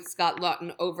relationship with Scott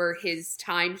Lawton over his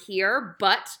time here,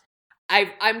 but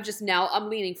I'm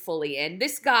leaning fully in.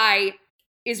 This guy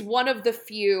is one of the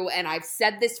few, and I've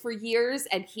said this for years,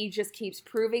 and he just keeps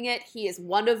proving it. He is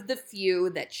one of the few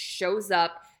that shows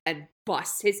up and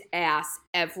busts his ass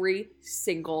every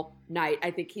single night. I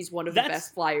think he's one of the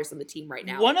best flyers on the team right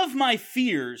now. One of my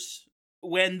fears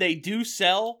when they do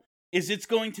sell is it's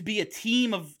going to be a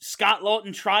team of Scott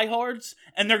Lawton tryhards,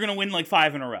 and they're going to win like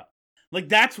 5 in a row. Like,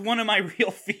 that's one of my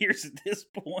real fears at this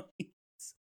point.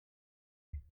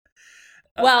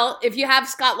 Well, if you have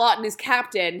Scott Lawton as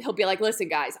captain, he'll be like, listen,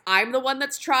 guys, I'm the one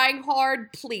that's trying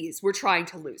hard. Please, we're trying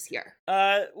to lose here.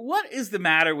 What is the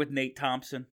matter with Nate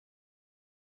Thompson?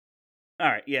 All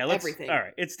right, yeah, let's... Everything. All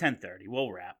right, it's 10:30.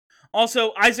 We'll wrap.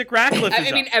 Also, Isaac Ratcliffe is up.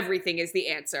 I mean, everything is the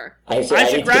answer.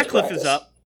 Isaac Ratcliffe is up.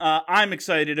 I'm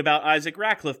excited about Isaac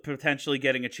Ratcliffe potentially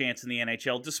getting a chance in the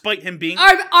NHL, despite him being...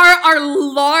 Our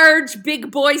large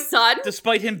big boy son.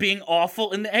 Despite him being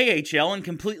awful in the AHL and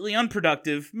completely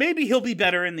unproductive, maybe he'll be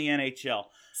better in the NHL.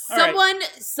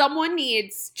 Someone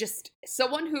needs just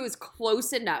someone who is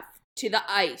close enough to the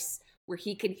ice where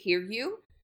he can hear you.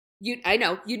 I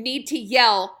know, you need to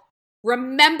yell,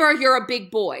 remember you're a big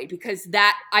boy, because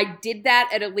I did that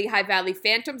at a Lehigh Valley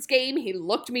Phantoms game. He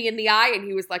looked me in the eye and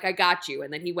he was like, I got you.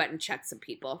 And then he went and checked some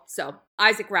people. So,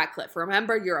 Isaac Ratcliffe,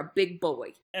 remember you're a big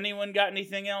boy. Anyone got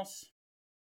anything else?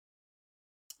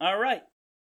 All right.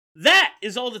 That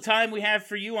is all the time we have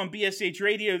for you on BSH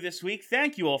Radio this week.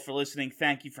 Thank you all for listening.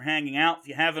 Thank you for hanging out. If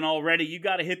you haven't already, you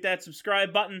got to hit that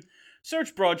subscribe button.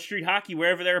 Search Broad Street Hockey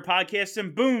wherever there are podcasts,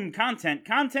 and boom, content.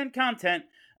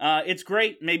 It's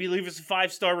great. Maybe leave us a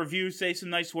 5-star review, say some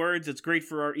nice words. It's great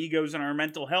for our egos and our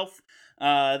mental health.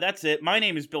 That's it. My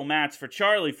name is Bill Matz, for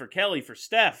Charlie, for Kelly, for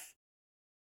Steph.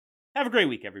 Have a great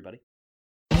week, everybody.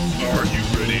 Are you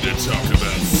ready to talk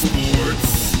about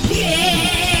sports?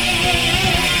 Yeah!